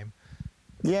the same.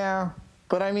 Yeah,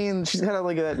 but I mean, she's got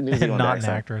like that New Zealand Not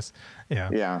accent. an actress. Yeah.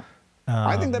 Yeah.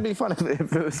 I think that'd be fun if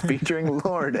it was featuring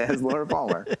Lorde as Laura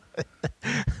Palmer.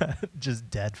 Just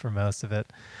dead for most of it.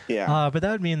 Yeah. But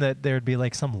that would mean that there would be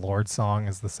like some Lorde song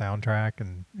as the soundtrack,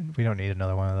 and we don't need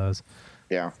another one of those.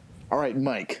 Yeah. All right,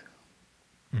 Mike.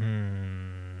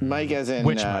 Mike as in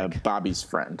Which Mike? Bobby's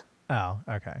friend. Oh,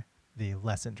 okay. The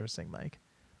less interesting Mike.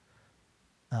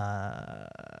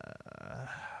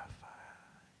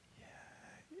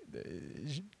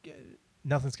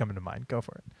 Nothing's coming to mind. Go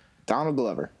for it. Donald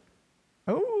Glover.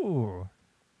 Oh.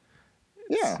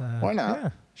 Yeah, why not? Yeah,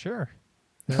 sure.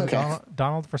 Okay.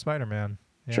 Donald for Spider-Man.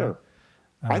 Yeah. Sure.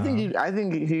 I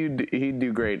think he'd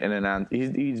do great in an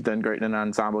he's done great in an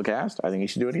ensemble cast. I think he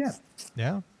should do it again.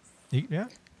 Yeah. Yeah.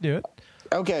 Do it.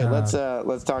 Okay, let's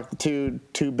talk the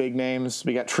two big names.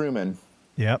 We got Truman.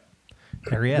 Yep.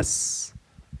 Harry S.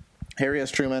 Harry S.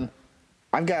 Truman.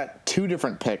 I've got two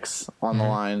different picks on the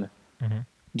line.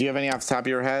 Do you have any off the top of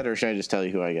your head, or should I just tell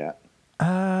you who I got?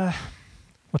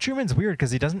 Well, Truman's weird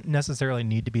because he doesn't necessarily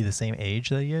need to be the same age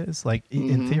that he is. Like,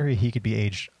 in theory, he could be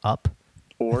aged up.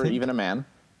 Or even a man.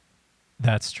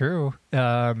 That's true.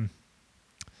 Some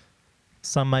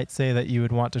might say that you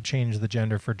would want to change the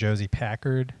gender for Josie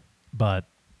Packard, but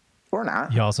Or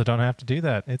not. you also don't have to do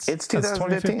that. It's It's that's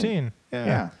 2015.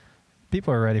 Yeah.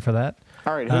 People are ready for that.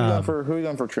 All right, who are you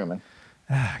going for Truman?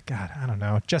 God, I don't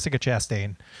know. Jessica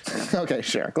Chastain. Okay,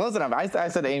 sure. Close enough. I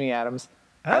said Amy Adams.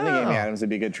 I think Amy Adams would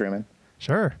be a good Truman.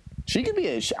 Sure. She could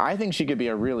be I think she could be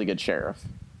a really good sheriff.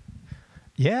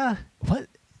 Yeah. What?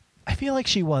 I feel like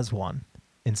she was one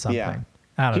in something. Yeah.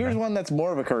 I don't Here's know. one that's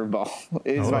more of a curveball.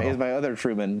 Is my other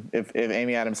Truman if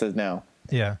Amy Adams says no.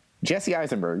 Yeah. Jesse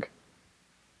Eisenberg.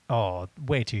 Oh,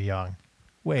 way too young.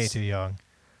 Way too young.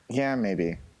 Yeah,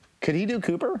 maybe. Could he do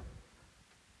Cooper?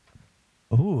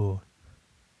 Ooh.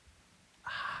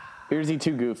 Or is he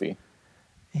too goofy?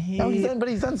 No,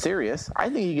 he's done serious. I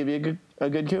think he could be a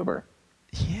good Cooper.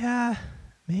 Yeah,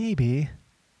 maybe.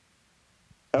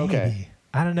 Okay. Maybe.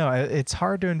 I don't know. It's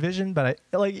hard to envision, but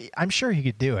I'm sure he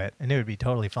could do it, and it would be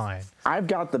totally fine. I've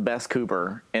got the best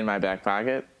Cooper in my back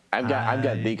pocket. I've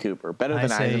got the Cooper, better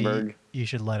than Eisenberg. You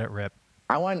should let it rip.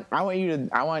 I want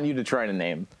you to try to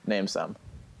name some.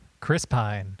 Chris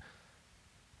Pine.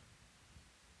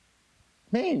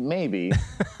 Maybe.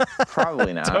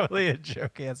 Probably not. Totally a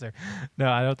joke answer.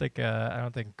 No, I don't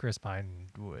think Chris Pine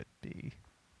would be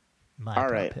my All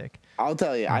top right. pick. I'll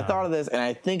tell you. I thought of this, and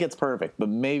I think it's perfect, but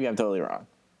maybe I'm totally wrong.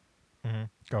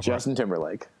 Go for Justin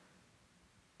Timberlake.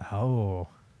 it. Oh,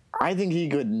 I think he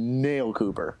could nail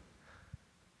Cooper.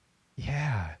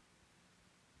 yeah.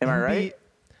 Am I right?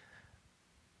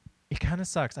 It kind of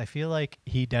sucks. I feel like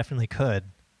he definitely could.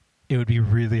 It would be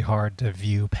really hard to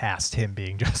view past him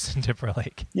being Justin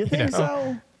Timberlake. You think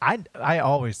so? I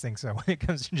always think so when it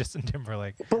comes to Justin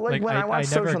Timberlake. But when I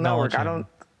watch never Social Network, acknowledge I him. don't.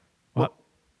 What?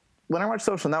 When I watch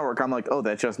Social Network, I'm like, oh,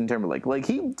 that's Justin Timberlake. Like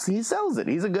he sells it.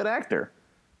 He's a good actor.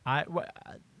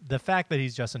 The fact that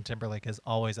he's Justin Timberlake is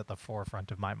always at the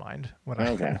forefront of my mind when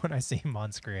I see him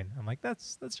on screen. I'm like,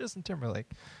 that's Justin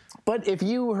Timberlake. But if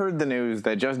you heard the news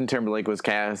that Justin Timberlake was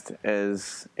cast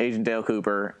as Agent Dale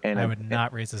Cooper, and I would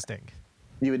not raise a stink.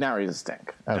 You would not raise a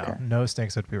stink. Okay. No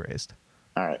stinks would be raised.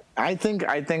 All right. I think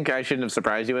I shouldn't have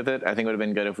surprised you with it. I think it would have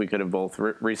been good if we could have both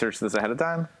researched this ahead of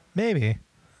time. Maybe.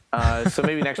 So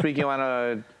maybe next week you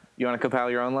wanna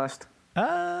compile your own list.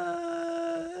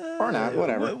 Or not,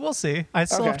 whatever. We'll see. I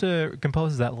still have to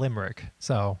compose that limerick,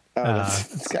 so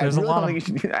there's a lot. I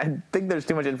think there's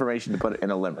too much information to put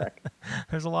in a limerick.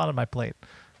 There's a lot on my plate.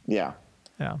 Yeah.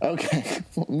 Yeah. Okay.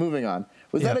 Moving on.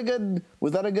 Was that a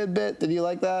good bit? Did you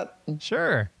like that?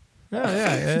 Sure.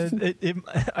 Yeah.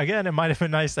 It might have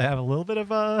been nice to have a little bit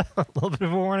of a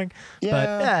warning. Yeah. But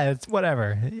yeah, it's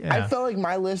whatever. Yeah. I felt like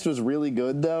my list was really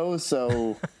good though,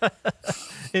 so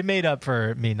it made up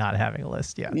for me not having a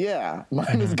list. Yeah. Yeah,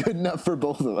 mine was good enough for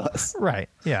both of us. Right.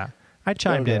 Yeah. I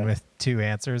chimed in with 2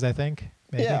 answers, I think.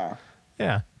 Maybe. Yeah.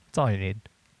 Yeah. That's all you need.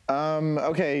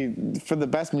 Okay, for the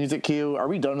best music cue, are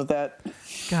we done with that?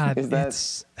 God,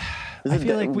 I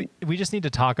feel like we just need to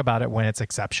talk about it when it's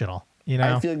exceptional. You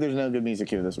know? I feel like there's no good music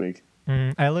cue this week.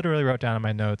 I literally wrote down in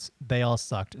my notes, they all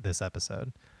sucked this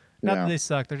episode. Not that they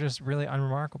suck, they're just really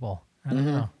unremarkable. I don't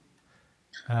know.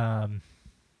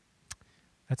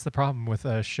 That's the problem with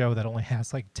a show that only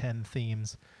has like 10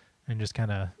 themes and just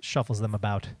kind of shuffles them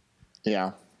about.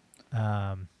 Yeah.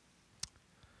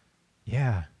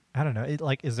 Yeah. I don't know.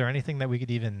 Is there anything that we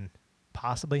could even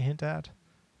possibly hint at?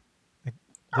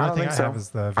 The only thing I have is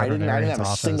the veterinarian's I didn't have a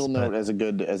office, single note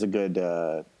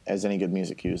as any good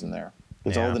music cues in there.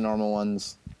 It's all the normal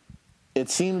ones. It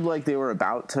seemed like they were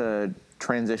about to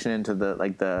transition into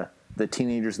the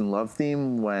teenagers in love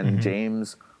theme when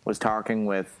James was talking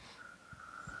with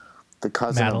the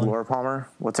cousin of Laura Palmer.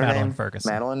 What's her name?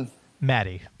 Ferguson. Madeline.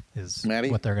 Maddie is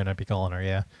what they're going to be calling her.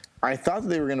 Yeah. I thought that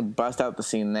they were going to bust out the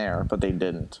scene there, but they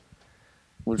didn't,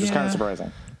 which was kind of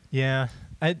surprising. Yeah,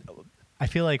 I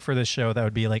feel like for this show that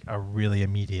would be like a really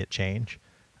immediate change.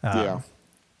 Yeah.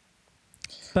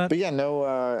 But yeah, no,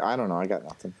 I don't know. I got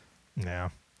nothing.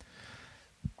 No.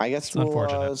 I guess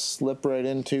we'll slip right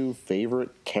into favorite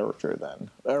character then.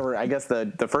 Or I guess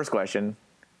the first question,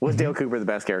 was Dale Cooper the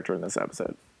best character in this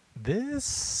episode?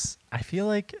 This, I feel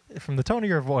like from the tone of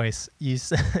your voice,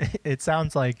 it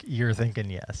sounds like you're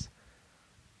thinking yes.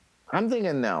 I'm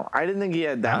thinking no. I didn't think he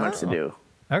had that much to do.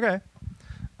 Okay.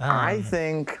 I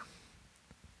think...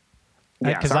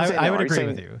 Because I would agree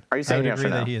with you. Are you saying I would agree yes or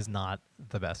no? that he is not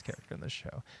the best character in this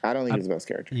show. I don't think he's the best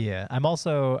character. Yeah. I'm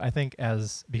also, I think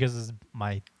because this is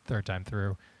my third time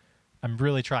through, I'm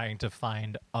really trying to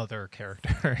find other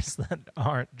characters that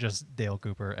aren't just Dale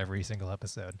Cooper every single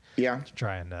episode. Yeah.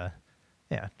 Trying to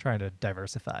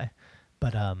diversify.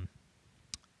 But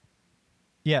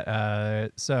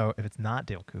so if it's not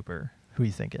Dale Cooper, who are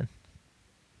you thinking?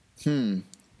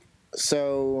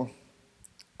 So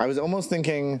I was almost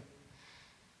thinking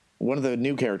one of the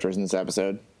new characters in this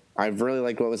episode. I really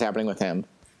liked what was happening with him.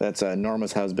 That's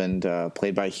Norma's husband,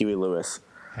 played by Huey Lewis.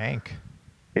 Hank.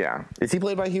 Yeah. Is he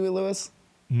played by Huey Lewis?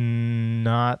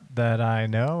 Not that I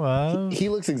know of. He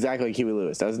looks exactly like Huey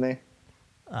Lewis, doesn't he?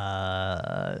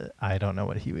 I don't know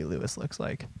what Huey Lewis looks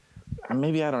like.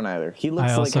 Maybe I don't either. He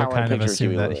looks like how I picture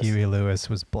Huey Lewis. Huey Lewis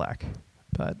was black,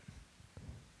 but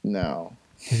no.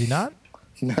 Is he not?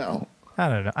 No. I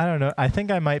don't know. I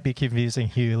think I might be confusing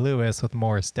Huey Lewis with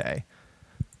Morris Day.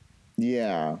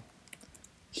 Yeah.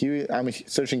 I'm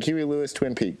searching Huey Lewis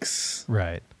Twin Peaks.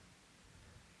 Right.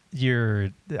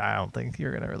 I don't think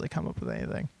you're going to really come up with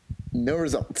anything. No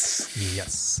results.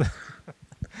 Yes.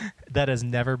 That has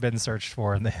never been searched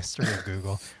for in the history of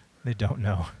Google. They don't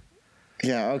know.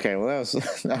 Yeah, okay. Well,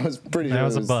 that was pretty That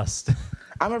was a bust.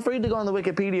 I'm afraid to go on the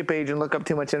Wikipedia page and look up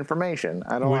too much information.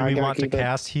 Would we want to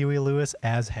cast Huey Lewis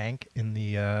as Hank in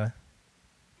the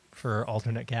for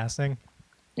alternate casting?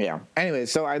 Yeah. Anyway,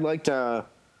 so I liked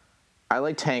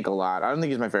Hank a lot. I don't think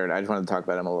he's my favorite. I just wanted to talk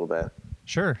about him a little bit.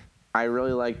 Sure. I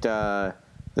really liked the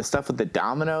stuff with the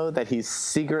domino that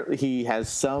he has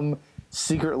some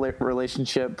secret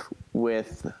relationship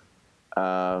with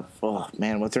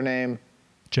what's her name?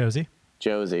 Josie.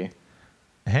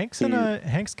 Hank's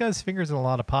got his fingers in a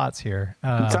lot of pots here.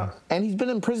 And he's been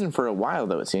in prison for a while,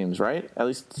 though, it seems, right? At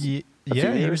least he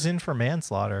was in for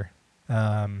manslaughter.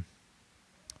 I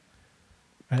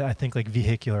think like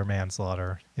vehicular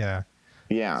manslaughter. Yeah.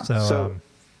 Yeah.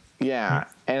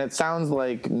 And it sounds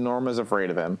like Norma's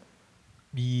afraid of him.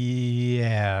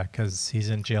 Yeah, because he's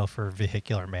in jail for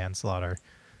vehicular manslaughter.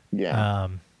 Yeah.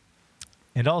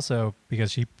 And also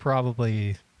because she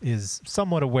probably is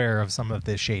somewhat aware of some of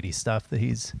the shady stuff that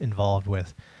he's involved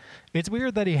with. It's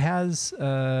weird that he has...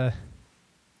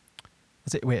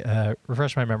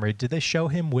 refresh my memory. Did they show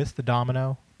him with the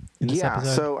domino in this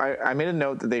episode? So I made a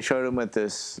note that they showed him with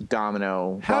this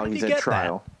domino while he's at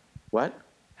trial. That? What?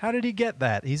 How did he get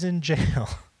that? He's in jail.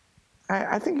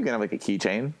 I think you can have like a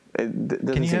keychain. It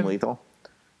doesn't seem lethal.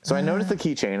 So I noticed the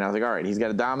keychain. I was like, all right, he's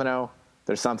got a domino.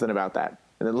 There's something about that.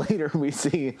 And then later we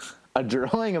see a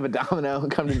drawing of a domino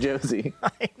come to Josie.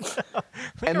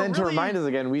 And then to remind us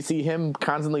again, we see him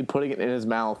constantly putting it in his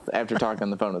mouth after talking on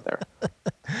the phone with her.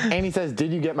 And he says,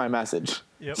 "Did you get my message?"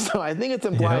 Yep. So I think it's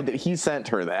implied that he sent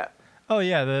her that. Oh,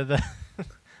 yeah.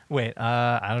 Wait,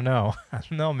 I don't know. I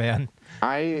don't know, man.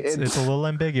 It's a little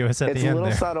ambiguous at the end. It's a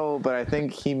little subtle, but I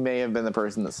think he may have been the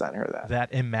person that sent her that.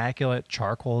 That immaculate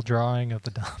charcoal drawing of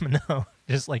the domino,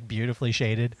 just like beautifully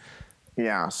shaded.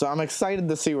 Yeah, so I'm excited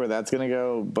to see where that's going to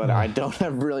go, but I don't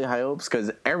have really high hopes because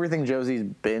everything Josie's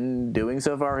been doing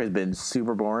so far has been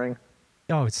super boring.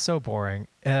 Oh, it's so boring.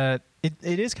 It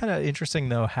is kind of interesting,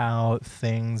 though, how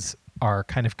things are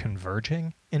kind of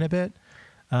converging in a bit.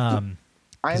 I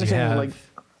understand,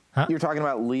 you're talking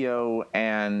about Leo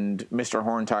and Mr.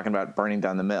 Horn talking about burning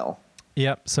down the mill.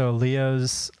 Yep. So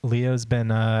Leo's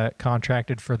been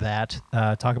contracted for that.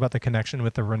 Talk about the connection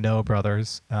with the Renault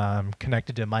brothers,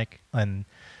 connected to Mike, and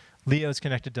Leo's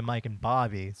connected to Mike and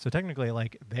Bobby. So technically,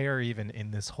 like, they're even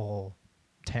in this whole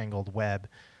tangled web.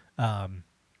 And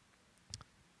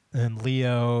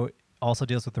Leo also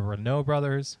deals with the Renault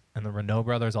brothers, and the Renault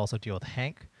brothers also deal with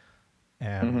Hank.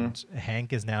 And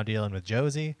Hank is now dealing with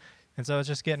Josie. And so it's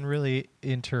just getting really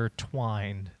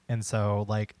intertwined. And so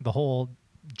like the whole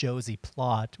Josie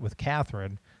plot with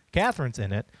Catherine's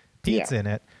in it, Pete's in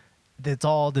it. It's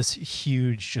all this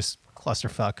huge just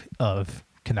clusterfuck of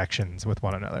connections with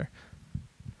one another.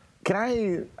 Can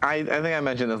I think I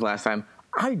mentioned this last time.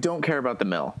 I don't care about the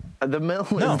mill. The mill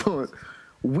is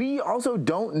we also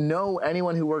don't know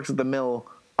anyone who works at the mill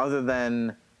other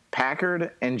than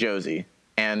Packard and Josie.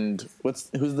 And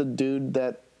who's the dude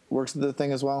that works at the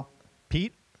thing as well?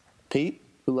 Pete, who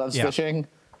loves fishing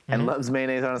and loves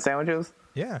mayonnaise on his sandwiches.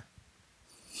 Yeah.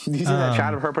 Did you see that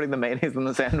shot of her putting the mayonnaise in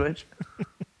the sandwich?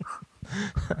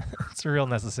 It's a real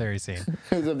necessary scene.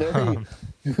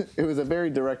 It was a very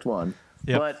direct one.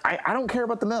 Yep. But I don't care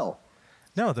about the mill.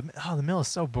 No, the mill is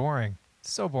so boring.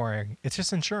 So boring. It's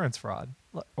just insurance fraud,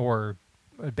 or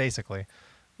basically,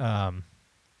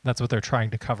 that's what they're trying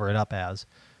to cover it up as.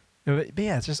 But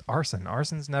yeah, it's just arson.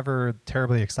 Arson's never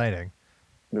terribly exciting.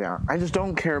 Yeah, I just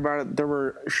don't care about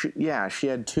it. She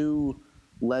had 2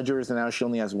 ledgers and now she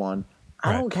only has 1.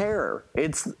 I don't care.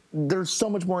 There's so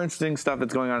much more interesting stuff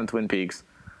that's going on in Twin Peaks.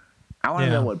 I want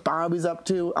to know what Bobby's up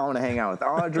to. I want to hang out with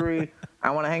Audrey.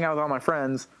 I want to hang out with all my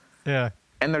friends. Yeah.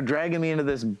 And they're dragging me into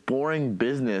this boring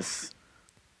business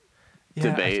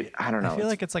debate. I don't know. I feel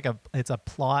like it's a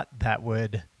plot that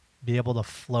would be able to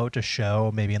float a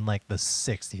show maybe in like the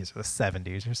 60s or the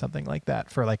 70s or something like that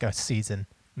for like a season.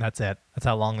 And that's it. That's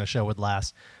how long the show would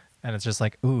last. And it's just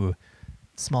like, ooh,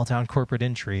 small town corporate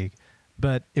intrigue.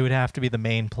 But it would have to be the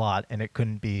main plot, and it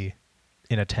couldn't be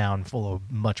in a town full of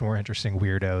much more interesting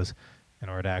weirdos in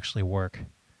order to actually work.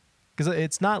 Because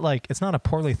it's not a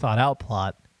poorly thought out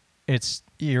plot.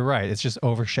 You're right. It's just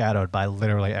overshadowed by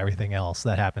literally everything else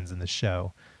that happens in the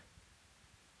show.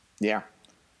 Yeah.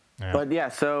 But yeah,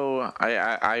 so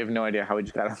I have no idea how we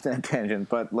just got off that tangent,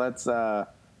 but let's, I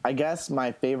guess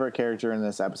my favorite character in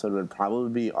this episode would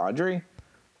probably be Audrey.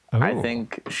 Ooh. I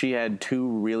think she had 2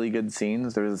 really good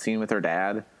scenes. There was a scene with her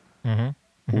dad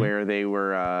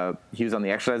where he was on the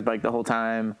exercise bike the whole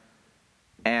time.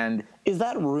 And is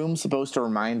that room supposed to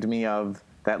remind me of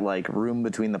that like room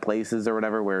between the places or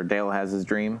whatever where Dale has his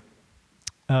dream?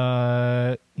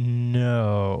 No.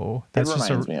 It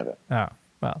reminds me of it. Oh,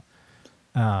 well.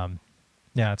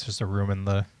 Yeah, it's just a room in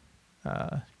the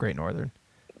Great Northern.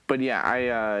 But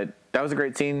yeah, that was a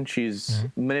great scene. She's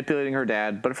manipulating her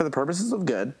dad, but for the purposes of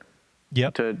good.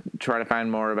 Yep. To try to find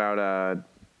more about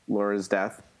Laura's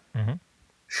death. Mm-hmm.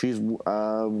 She's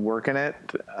working it.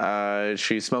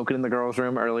 She's smoking in the girls'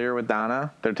 room earlier with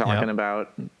Donna. They're talking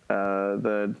about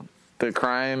the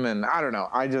crime, and I don't know.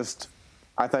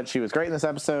 I thought she was great in this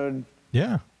episode.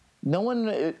 Yeah. No one.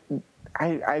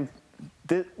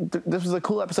 This was a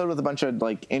cool episode with a bunch of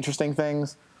like interesting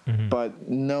things. Mm-hmm. But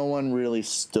no one really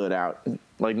stood out.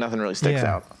 Like nothing really sticks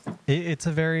out. It's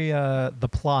a very the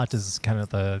plot is kind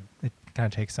of it kind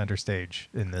of takes center stage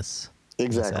in this.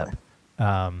 Exactly.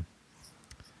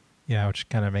 Which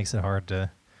kind of makes it hard to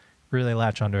really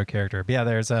latch onto a character. But yeah,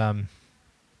 there's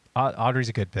Audrey's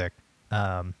a good pick.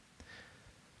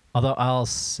 Although I'll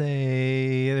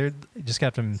say just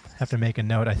have to make a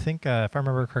note. I think if I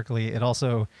remember correctly,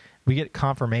 we get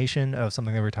confirmation of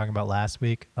something that we were talking about last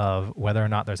week of whether or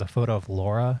not there's a photo of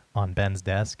Laura on Ben's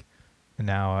desk. And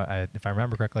now, if I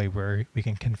remember correctly, we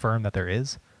can confirm that there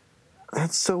is.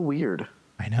 That's so weird.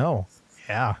 I know.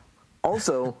 Yeah.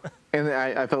 Also, and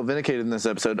I felt vindicated in this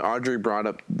episode, Audrey brought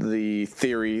up the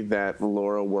theory that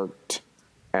Laura worked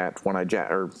at One-Eyed Jack,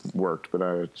 or worked,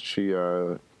 but she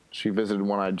visited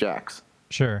One-Eyed Jack's.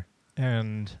 Sure.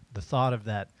 And the thought of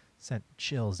that sent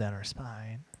chills down her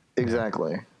spine.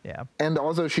 Exactly. Yeah. And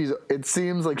also it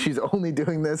seems like she's only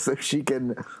doing this so she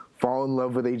can fall in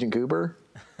love with Agent Cooper.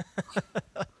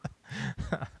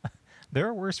 There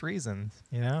are worse reasons,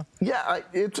 you know? Yeah,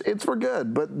 it's for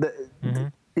good, but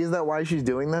is that why she's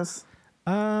doing this?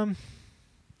 I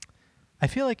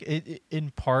feel like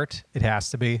in part it has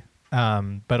to be,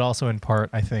 but also in part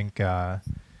I think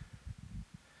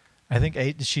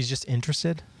she's just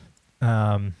interested.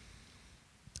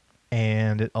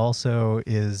 And it also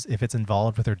is, if it's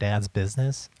involved with her dad's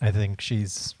business, I think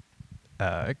she's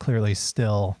clearly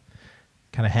still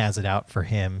kind of has it out for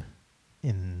him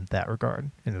in that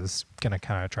regard, and is going to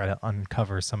kind of try to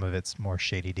uncover some of its more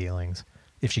shady dealings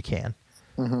if she can.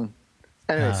 Mm-hmm.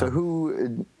 Anyway, so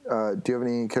who do you have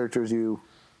any characters you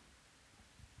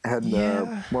had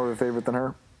more of a favorite than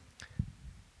her?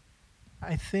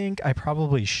 I think I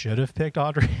probably should have picked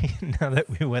Audrey. Now that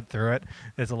we went through it,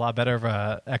 it's a lot better of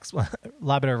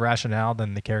lot better rationale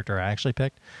than the character I actually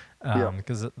picked.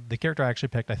 Because the character I actually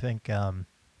picked, I think, I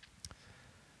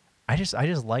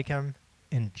just like him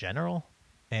in general,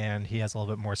 and he has a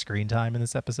little bit more screen time in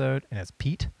this episode, and it's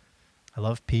Pete. I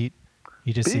love Pete.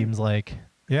 He just Pete? seems like,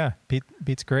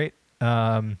 Pete's great.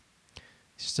 He's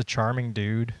just a charming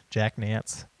dude, Jack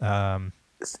Nance.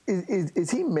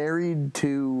 Is he married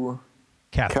to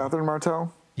Catherine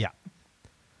Martell? Yeah.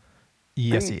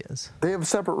 Yes, he is. They have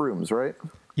separate rooms, right?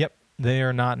 Yep. They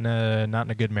are not in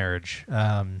a good marriage.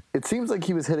 It seems like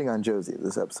he was hitting on Josie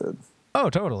this episode. Oh,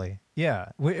 totally. Yeah.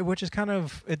 Which is kind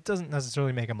of, it doesn't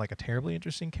necessarily make him like a terribly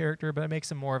interesting character, but it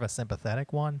makes him more of a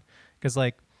sympathetic one. Because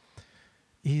like,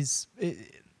 it's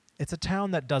a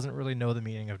town that doesn't really know the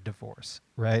meaning of divorce,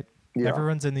 right? Yeah.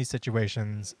 Everyone's in these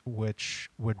situations which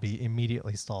would be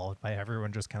immediately solved by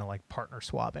everyone just kind of like partner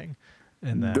swapping.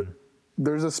 And then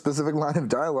there's a specific line of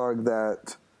dialogue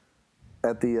that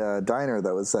at the diner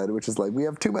that was said, which is like, we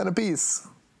have 2 men apiece.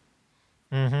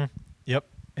 Mm-hmm. Yep.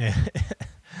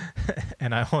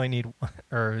 And I only need,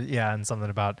 and something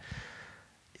about,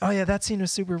 that scene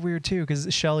was super weird too, because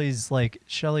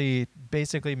Shelley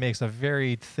basically makes a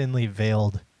very thinly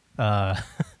veiled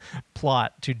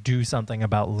plot to do something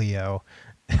about Leo,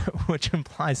 which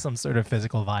implies some sort of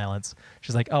physical violence.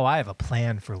 She's like, I have a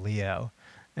plan for Leo.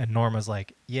 And Norma's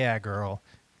like, yeah, girl,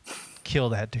 kill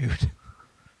that dude.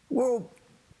 Well,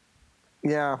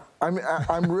 yeah,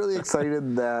 I'm really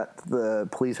excited that the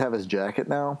police have his jacket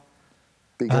now,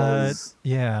 because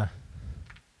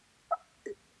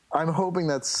I'm hoping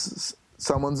that's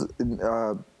someone's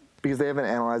because they haven't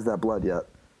analyzed that blood yet.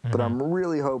 Mm-hmm. But I'm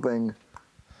really hoping,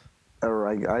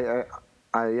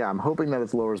 I'm hoping that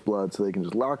it's Laura's blood, so they can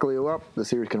just lock Leo up. The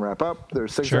series can wrap up.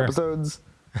 There's 6 episodes.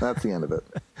 That's the end of it.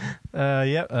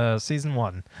 Season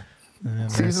 1.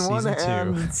 Season 1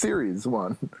 and series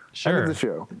 1. Sure. End of the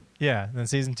show. Yeah. Then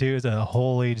season 2 is a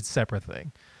wholly separate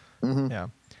thing.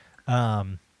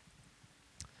 Mm-hmm.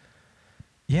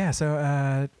 Yeah.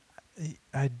 So,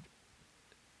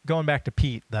 going back to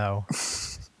Pete though,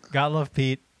 gotta love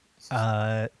Pete.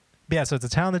 So it's a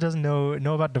town that doesn't know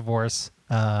about divorce.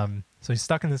 So he's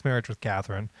stuck in this marriage with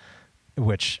Catherine,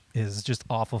 which is just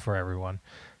awful for everyone.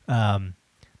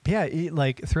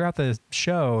 Throughout the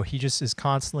show, he just is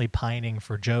constantly pining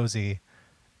for Josie.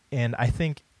 And I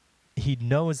think he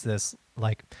knows this,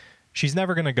 like, she's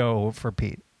never going to go for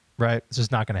Pete, right? It's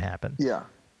just not going to happen. Yeah.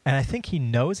 And I think he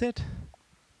knows it,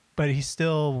 but he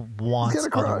still wants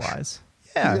otherwise.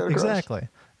 Yeah, exactly.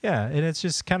 Yeah, and it's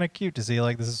just kind of cute to see,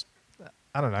 like, this is,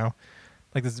 I don't know,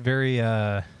 like this very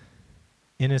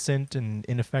innocent and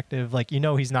ineffective. Like,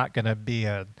 he's not going to be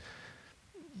a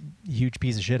huge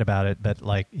piece of shit about it, but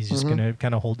like he's just gonna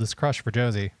kind of hold this crush for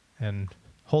Josie and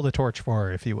hold a torch for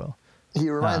her, if you will. He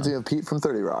reminds me of Pete from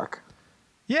 30 Rock.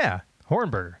 Yeah,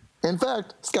 Hornberger. In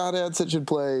fact, Scott Adsit should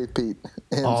play Pete.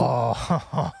 He'd be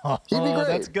great.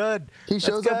 That's good. He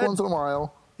shows up once in a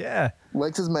while. Yeah.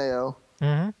 Likes his mayo.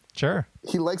 Mm-hmm. Sure.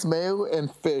 He likes mayo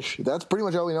and fish. That's pretty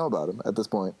much all we know about him at this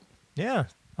point. Yeah.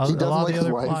 He doesn't like his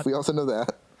wife. Plot. We also know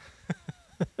that.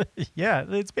 Yeah,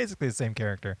 it's basically the same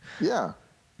character. Yeah.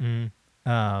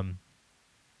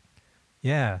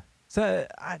 Yeah. So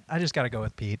I just got to go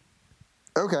with Pete.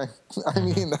 Okay. I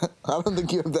mean, I don't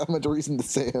think you have that much reason to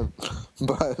say him,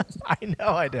 but I know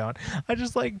I don't. I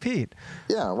just like Pete.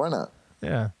 Yeah, why not?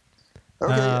 Yeah.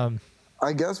 Okay.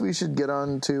 I guess we should get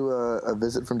on to a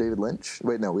visit from David Lynch.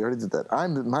 Wait, no, we already did that.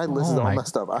 My list is all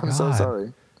messed up. I'm so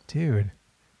sorry. Dude.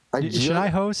 Should I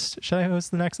host the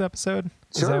next episode?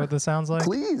 Sure. Is that what this sounds like?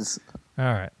 Please. All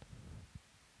right.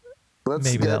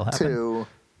 Let's get to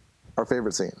our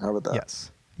favorite scene. How about that?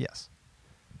 Yes.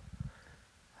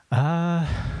 All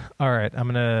right.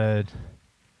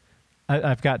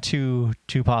 I've got two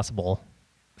possible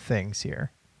things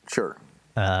here. Sure.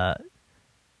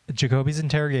 Jacoby's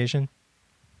interrogation.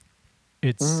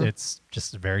 It's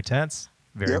just very tense,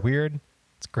 very weird.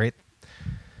 It's great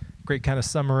kind of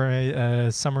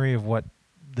summary of what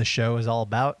the show is all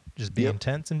about. Just being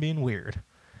tense and being weird.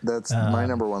 That's my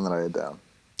number one that I had down.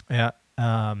 Yeah.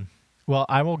 Well,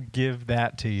 I will give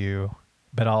that to you,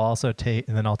 but I'll also take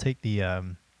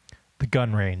the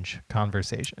gun range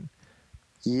conversation.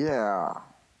 Yeah. I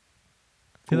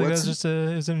feel like that was just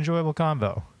an enjoyable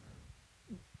convo.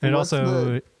 And What's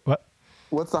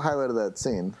the highlight of that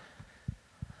scene?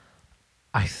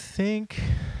 I think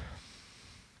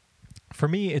for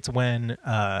me, it's when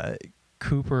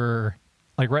Cooper,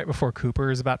 like right before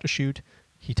Cooper is about to shoot,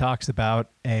 he talks about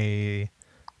a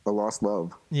lost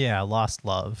love. Yeah, lost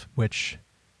love, which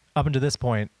up until this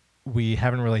point, we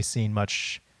haven't really seen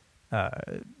much.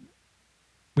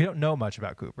 We don't know much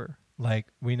about Cooper. Like,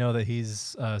 we know that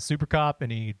he's a super cop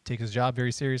and he takes his job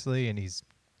very seriously and he's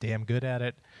damn good at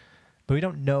it. But we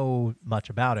don't know much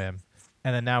about him.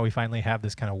 And then now we finally have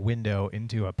this kind of window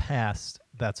into a past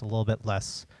that's a little bit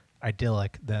less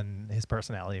idyllic than his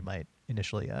personality might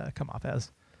initially come off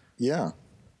as. Yeah.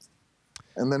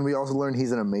 And then we also learned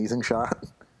he's an amazing shot.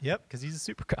 Yep, because he's a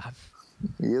super cop.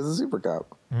 He is a super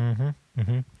cop.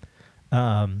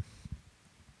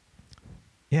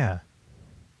 Yeah.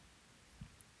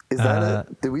 Is that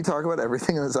it? Did we talk about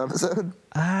everything in this episode?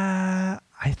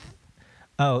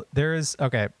 There's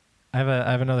okay. I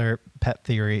have another pet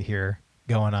theory here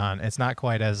going on. It's not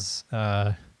quite as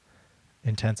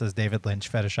intense as David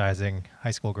Lynch fetishizing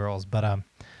high school girls, but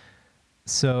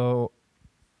so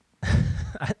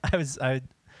I was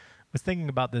thinking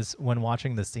about this when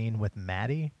watching the scene with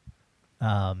Maddie,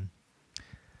 and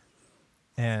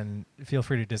feel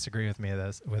free to disagree with me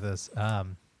with this.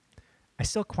 I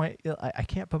still I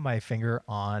can't put my finger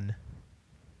on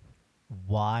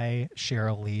why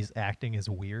Cheryl Lee's acting is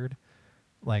weird.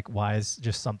 Like, why is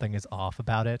just something is off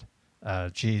about it?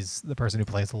 She's the person who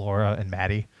plays Laura and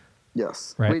Maddie.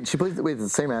 Yes. Right. Wait, the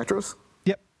same actress?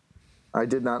 Yep. I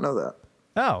did not know that.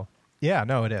 Oh, yeah,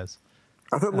 no, it is.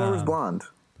 I thought Laura's blonde.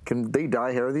 Can they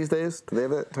dye hair these days? Do they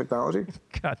have that technology?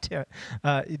 God damn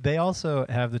it. They also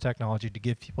have the technology to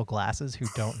give people glasses who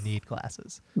don't need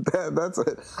glasses. That's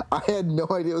it. I had no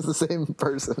idea it was the same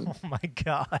person. Oh, my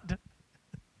God.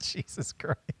 Jesus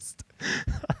Christ.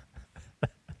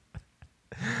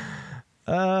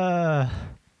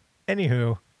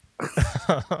 Anywho.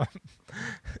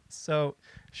 So,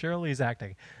 Cheryl Lee's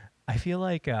acting. I feel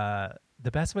like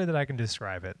the best way that I can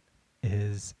describe it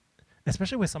is,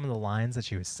 especially with some of the lines that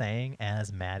she was saying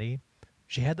as Maddie,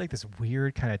 she had like this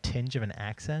weird kind of tinge of an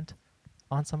accent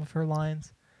on some of her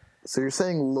lines. So you're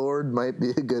saying Lord might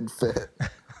be a good fit?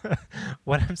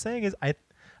 What I'm saying is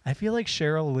I feel like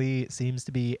Cheryl Lee seems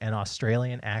to be an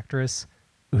Australian actress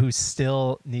who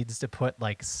still needs to put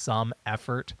like some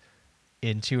effort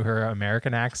into her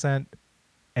American accent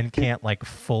and can't like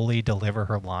fully deliver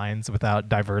her lines without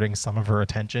diverting some of her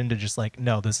attention to just like,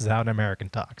 no, this is how an American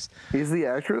talks. Is the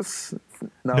actress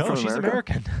not No, from she's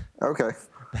American. Okay.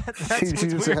 That's she what's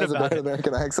just weird has a about bad it.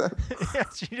 American accent. Yeah,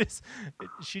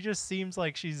 she just seems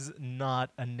like she's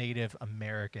not a native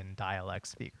American dialect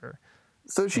speaker.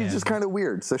 So she's just kind of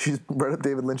weird. So she's right up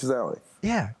David Lynch's alley.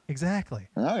 Yeah, exactly.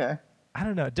 Okay. I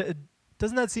don't know.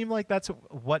 Doesn't that seem like that's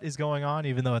what is going on,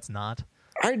 even though it's not?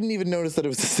 I didn't even notice that it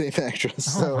was the same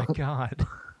actress. Oh So my God.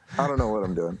 I don't know what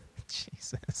I'm doing.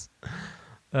 Jesus.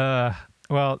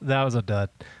 Well, that was a dud.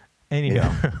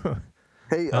 Anyhow.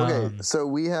 Hey, okay, so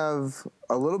we have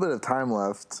a little bit of time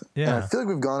left. Yeah. And I feel like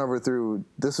we've gone through,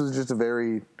 this was just a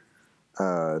very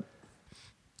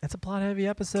It's a plot-heavy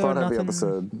episode. plot-heavy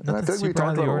episode. And I feel like we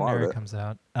talked about a lot of it. Comes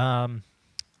out.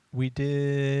 We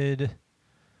did...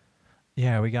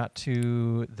 Yeah, we got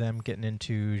to them getting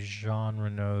into Jean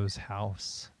Reno's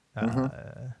house.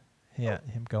 Yeah,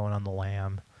 him going on the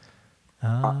lam.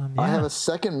 I have a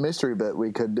second mystery bit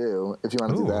we could do if you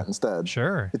want to do that instead.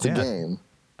 Sure. It's a game.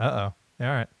 Uh-oh. All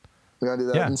right. We want to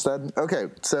do that instead? Okay,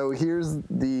 so here's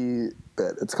the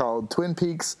bit. It's called Twin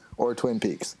Peaks or Twin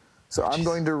Peaks. So I'm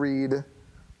going to read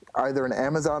either an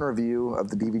Amazon review of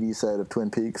the DVD set of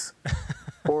Twin Peaks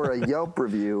or a Yelp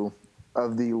review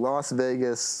of the Las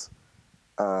Vegas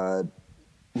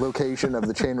location of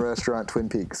the chain restaurant Twin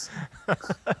Peaks.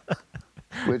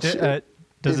 Which, does if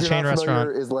the you're chain not familiar,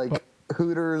 restaurant... is like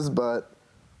Hooters, but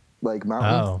like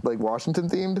mountain, like Washington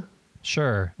themed.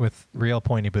 Sure, with real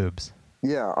pointy boobs.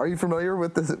 Yeah, are you familiar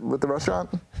with the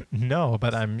restaurant? No,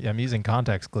 but I'm using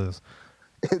context clues.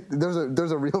 There's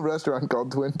a real restaurant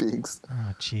called Twin Peaks.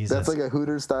 Oh, Jesus. That's like a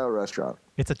Hooters style restaurant.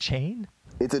 It's a chain?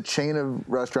 It's a chain of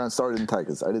restaurants started in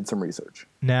Texas. I did some research.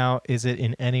 Now, is it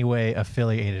in any way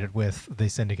affiliated with the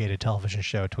syndicated television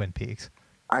show Twin Peaks?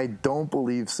 I don't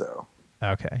believe so.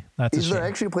 Okay, that's a shame. Is there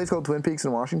actually a place called Twin Peaks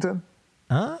in Washington?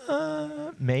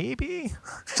 Maybe.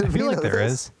 Should I feel we like know there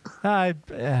this? is.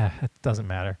 It doesn't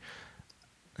matter.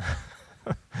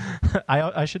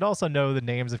 I should also know the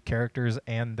names of characters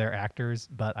and their actors,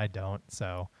 but I don't.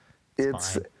 So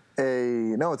it's fine.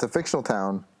 It's a fictional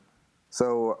town.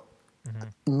 So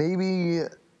maybe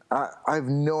I have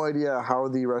no idea how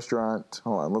the restaurant.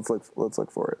 Hold on, let's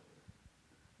look for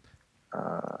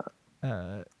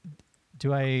it.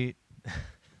 Do I?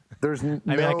 There's no,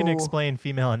 I mean, I can explain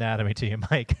female anatomy to you,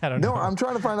 Mike. I don't know. No, I'm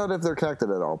trying to find out if they're connected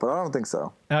at all, but I don't think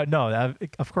so. No,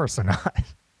 of course they're not.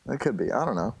 It could be. I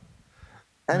don't know.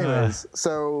 Anyways,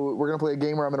 so we're going to play a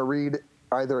game where I'm going to read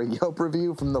either a Yelp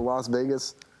review from the Las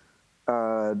Vegas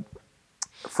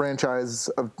franchise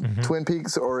of Twin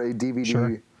Peaks or a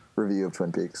DVD review of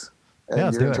Twin Peaks. And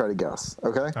you're going to try to guess,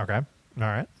 okay? Okay. All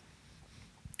right.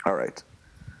 All right.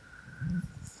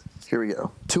 Here we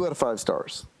go. 2 out of 5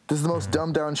 stars. This is the most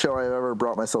dumbed down show I've ever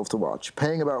brought myself to watch.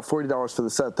 Paying about $40 for the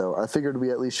set, though, I figured we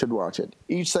at least should watch it.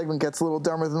 Each segment gets a little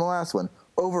dumber than the last one.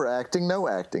 Overacting, no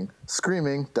acting.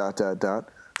 Screaming, ...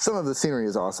 Some of the scenery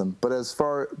is awesome, but as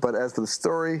for the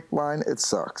storyline, it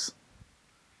sucks.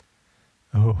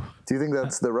 Oh. Do you think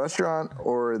that's the restaurant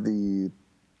or the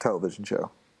television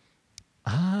show?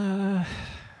 I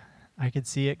could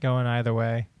see it going either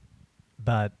way,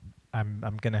 but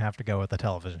I'm gonna have to go with the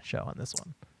television show on this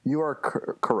one. You are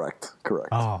correct. Correct.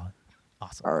 Oh,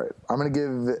 awesome. All right. I'm going to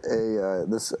give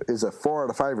this is a 4 out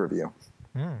of 5 review.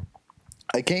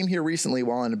 I came here recently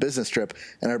while on a business trip,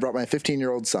 and I brought my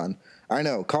 15-year-old son. I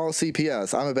know, call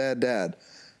CPS. I'm a bad dad.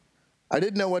 I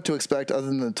didn't know what to expect other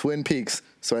than the Twin Peaks,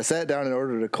 so I sat down and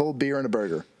ordered a cold beer and a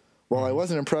burger. While I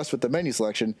wasn't impressed with the menu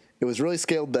selection, it was really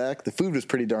scaled back. The food was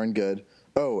pretty darn good.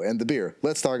 Oh, and the beer.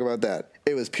 Let's talk about that.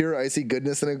 It was pure icy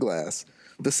goodness in a glass.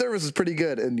 The service was pretty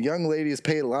good, and young ladies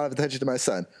paid a lot of attention to my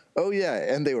son. Oh, yeah,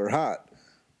 and they were hot.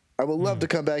 I would love to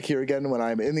come back here again when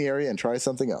I'm in the area and try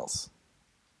something else.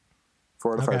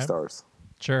 4 out of 5 stars.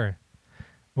 Sure.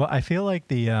 Well, I feel like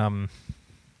the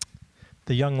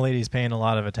young lady's paying a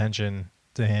lot of attention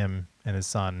to him and his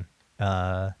son.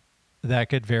 That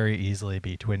could very easily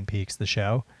be Twin Peaks, the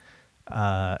show.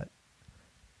 As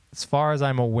far as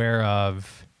I'm aware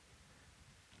of,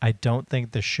 I don't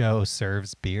think the show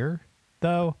serves beer,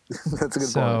 though. That's a good point.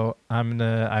 So I'm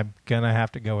gonna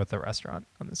have to go with the restaurant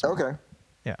on this one. Okay.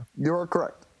 Yeah. You are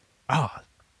correct. Oh.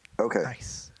 Okay.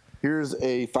 Nice. Here's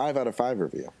a 5 out of 5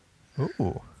 review.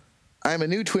 Ooh. I'm a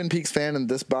new Twin Peaks fan, and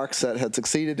this box set had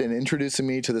succeeded in introducing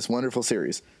me to this wonderful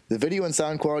series. The video and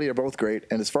sound quality are both great,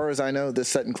 and as far as I know, this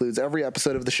set includes every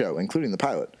episode of the show, including the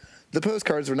pilot. The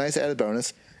postcards were a nice added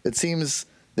bonus. It seems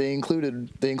they include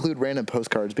random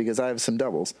postcards because I have some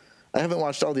doubles. I haven't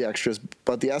watched all the extras,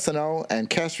 but the SNL and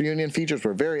cast reunion features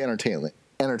were very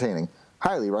entertaining.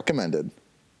 Highly recommended.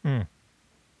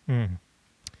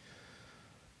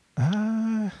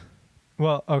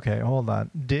 Well, okay, hold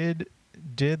on. Did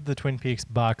the Twin Peaks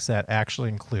box set actually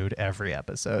include every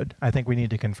episode? I think we need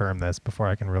to confirm this before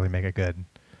I can really make a good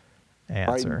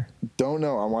answer. I don't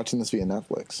know. I'm watching this via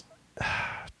Netflix.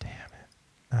 Damn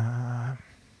it.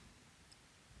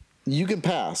 You can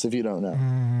pass if you don't know.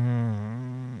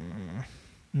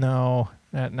 No,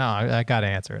 I got to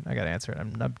answer it.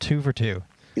 I'm 2 for 2.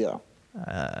 Yeah.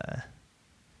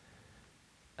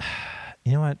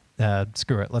 You know what?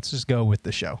 Screw it. Let's just go with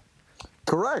the show.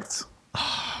 Correct.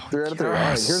 3 out of 3. All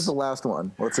right, here's the last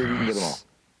one. Let's see if you can get them all.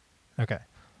 Okay.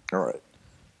 All right.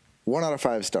 1 out of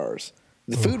 5 stars.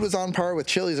 The food was on par with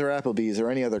Chili's or Applebee's or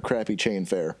any other crappy chain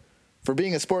fare. For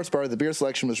being a sports bar, the beer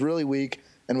selection was really weak,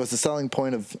 and the selling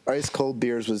point of ice cold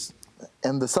beers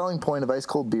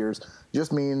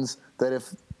just means that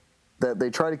they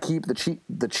try to keep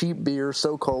the cheap beer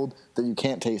so cold that you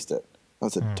can't taste it.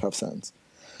 That's a tough sentence.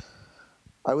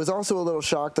 I was also a little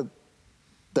shocked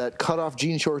that cut-off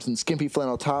jean shorts and skimpy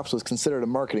flannel tops was considered a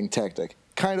marketing tactic.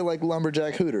 Kind of like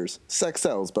lumberjack Hooters. Sex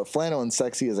sells, but flannel and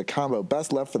sexy is a combo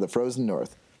best left for the frozen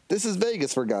north. This is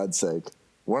Vegas, for God's sake.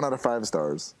 1 out of 5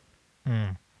 stars.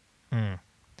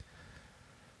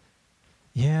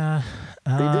 Yeah.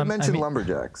 They did mention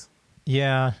lumberjacks.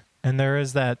 Yeah, and there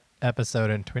is that episode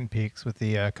in Twin Peaks with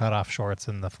the cut-off shorts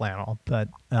and the flannel, but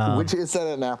which is set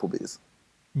at an Applebee's.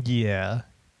 Yeah.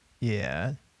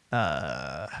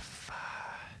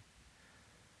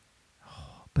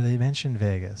 But they mentioned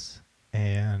Vegas,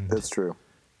 and that's true.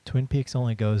 Twin Peaks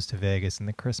only goes to Vegas in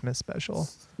the Christmas special,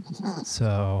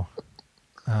 so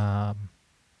I'm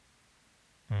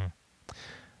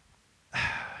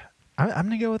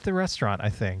gonna go with the restaurant. I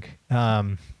think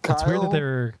it's weird that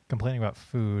they're complaining about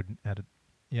food at a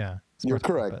You're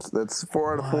correct. That's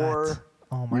 4 out of 4.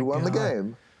 Oh my god! You won the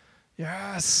game.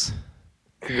 Yes.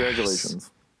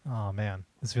 Congratulations. Yes. Oh man,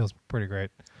 this feels pretty great.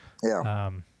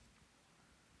 Yeah.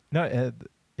 No.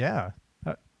 Yeah.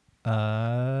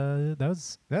 That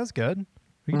was good.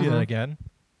 We can do that again.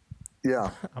 Yeah.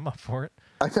 I'm up for it.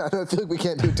 I feel like we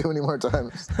can't do it too many more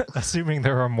times. Assuming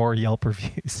there are more Yelp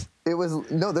reviews. There's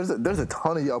a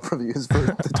ton of Yelp reviews for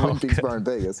the Twin Peaks bar in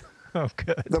Vegas. Oh,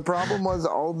 good. The problem was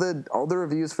all the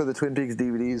reviews for the Twin Peaks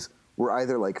DVDs were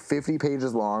either like 50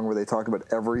 pages long, where they talk about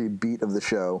every beat of the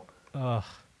show,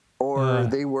 or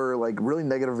they were like really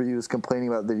negative reviews complaining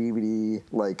about the DVD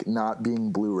like not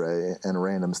being Blu-ray and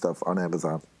random stuff on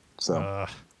Amazon. So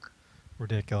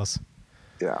ridiculous.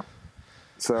 Yeah.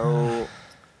 So,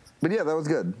 but yeah, that was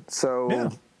good.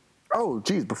 So, oh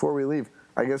geez, before we leave,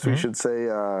 I guess we should say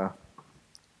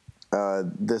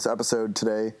this episode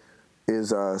today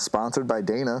is sponsored by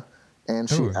Dana, and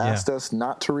she asked us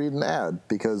not to read an ad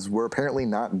because we're apparently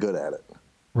not good at it.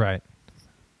 Right.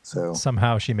 So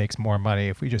somehow she makes more money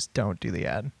if we just don't do the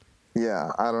ad.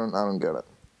 Yeah, I don't get it.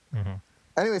 Mm-hmm.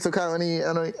 Anyway, so Kyle,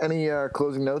 any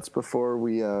closing notes before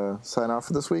we sign off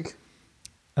for this week?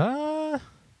 No.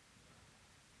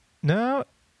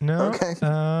 Okay.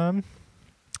 I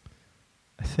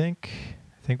think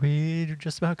we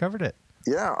just about covered it.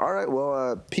 Yeah. All right.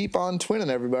 Well, peep on twinning,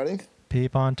 everybody.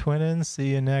 Peep on twinning. See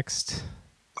you next.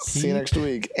 See you next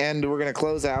week. And we're gonna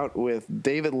close out with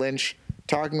David Lynch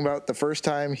talking about the first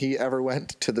time he ever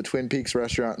went to the Twin Peaks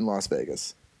restaurant in Las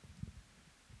Vegas.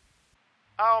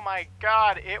 Oh my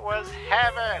God, it was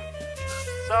heaven.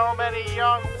 So many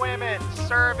young women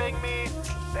serving me,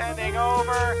 bending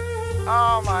over.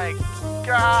 Oh my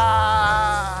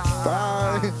God.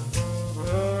 Bye.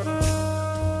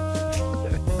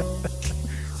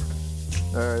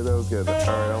 All right, that was good. All right,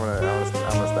 I'm gonna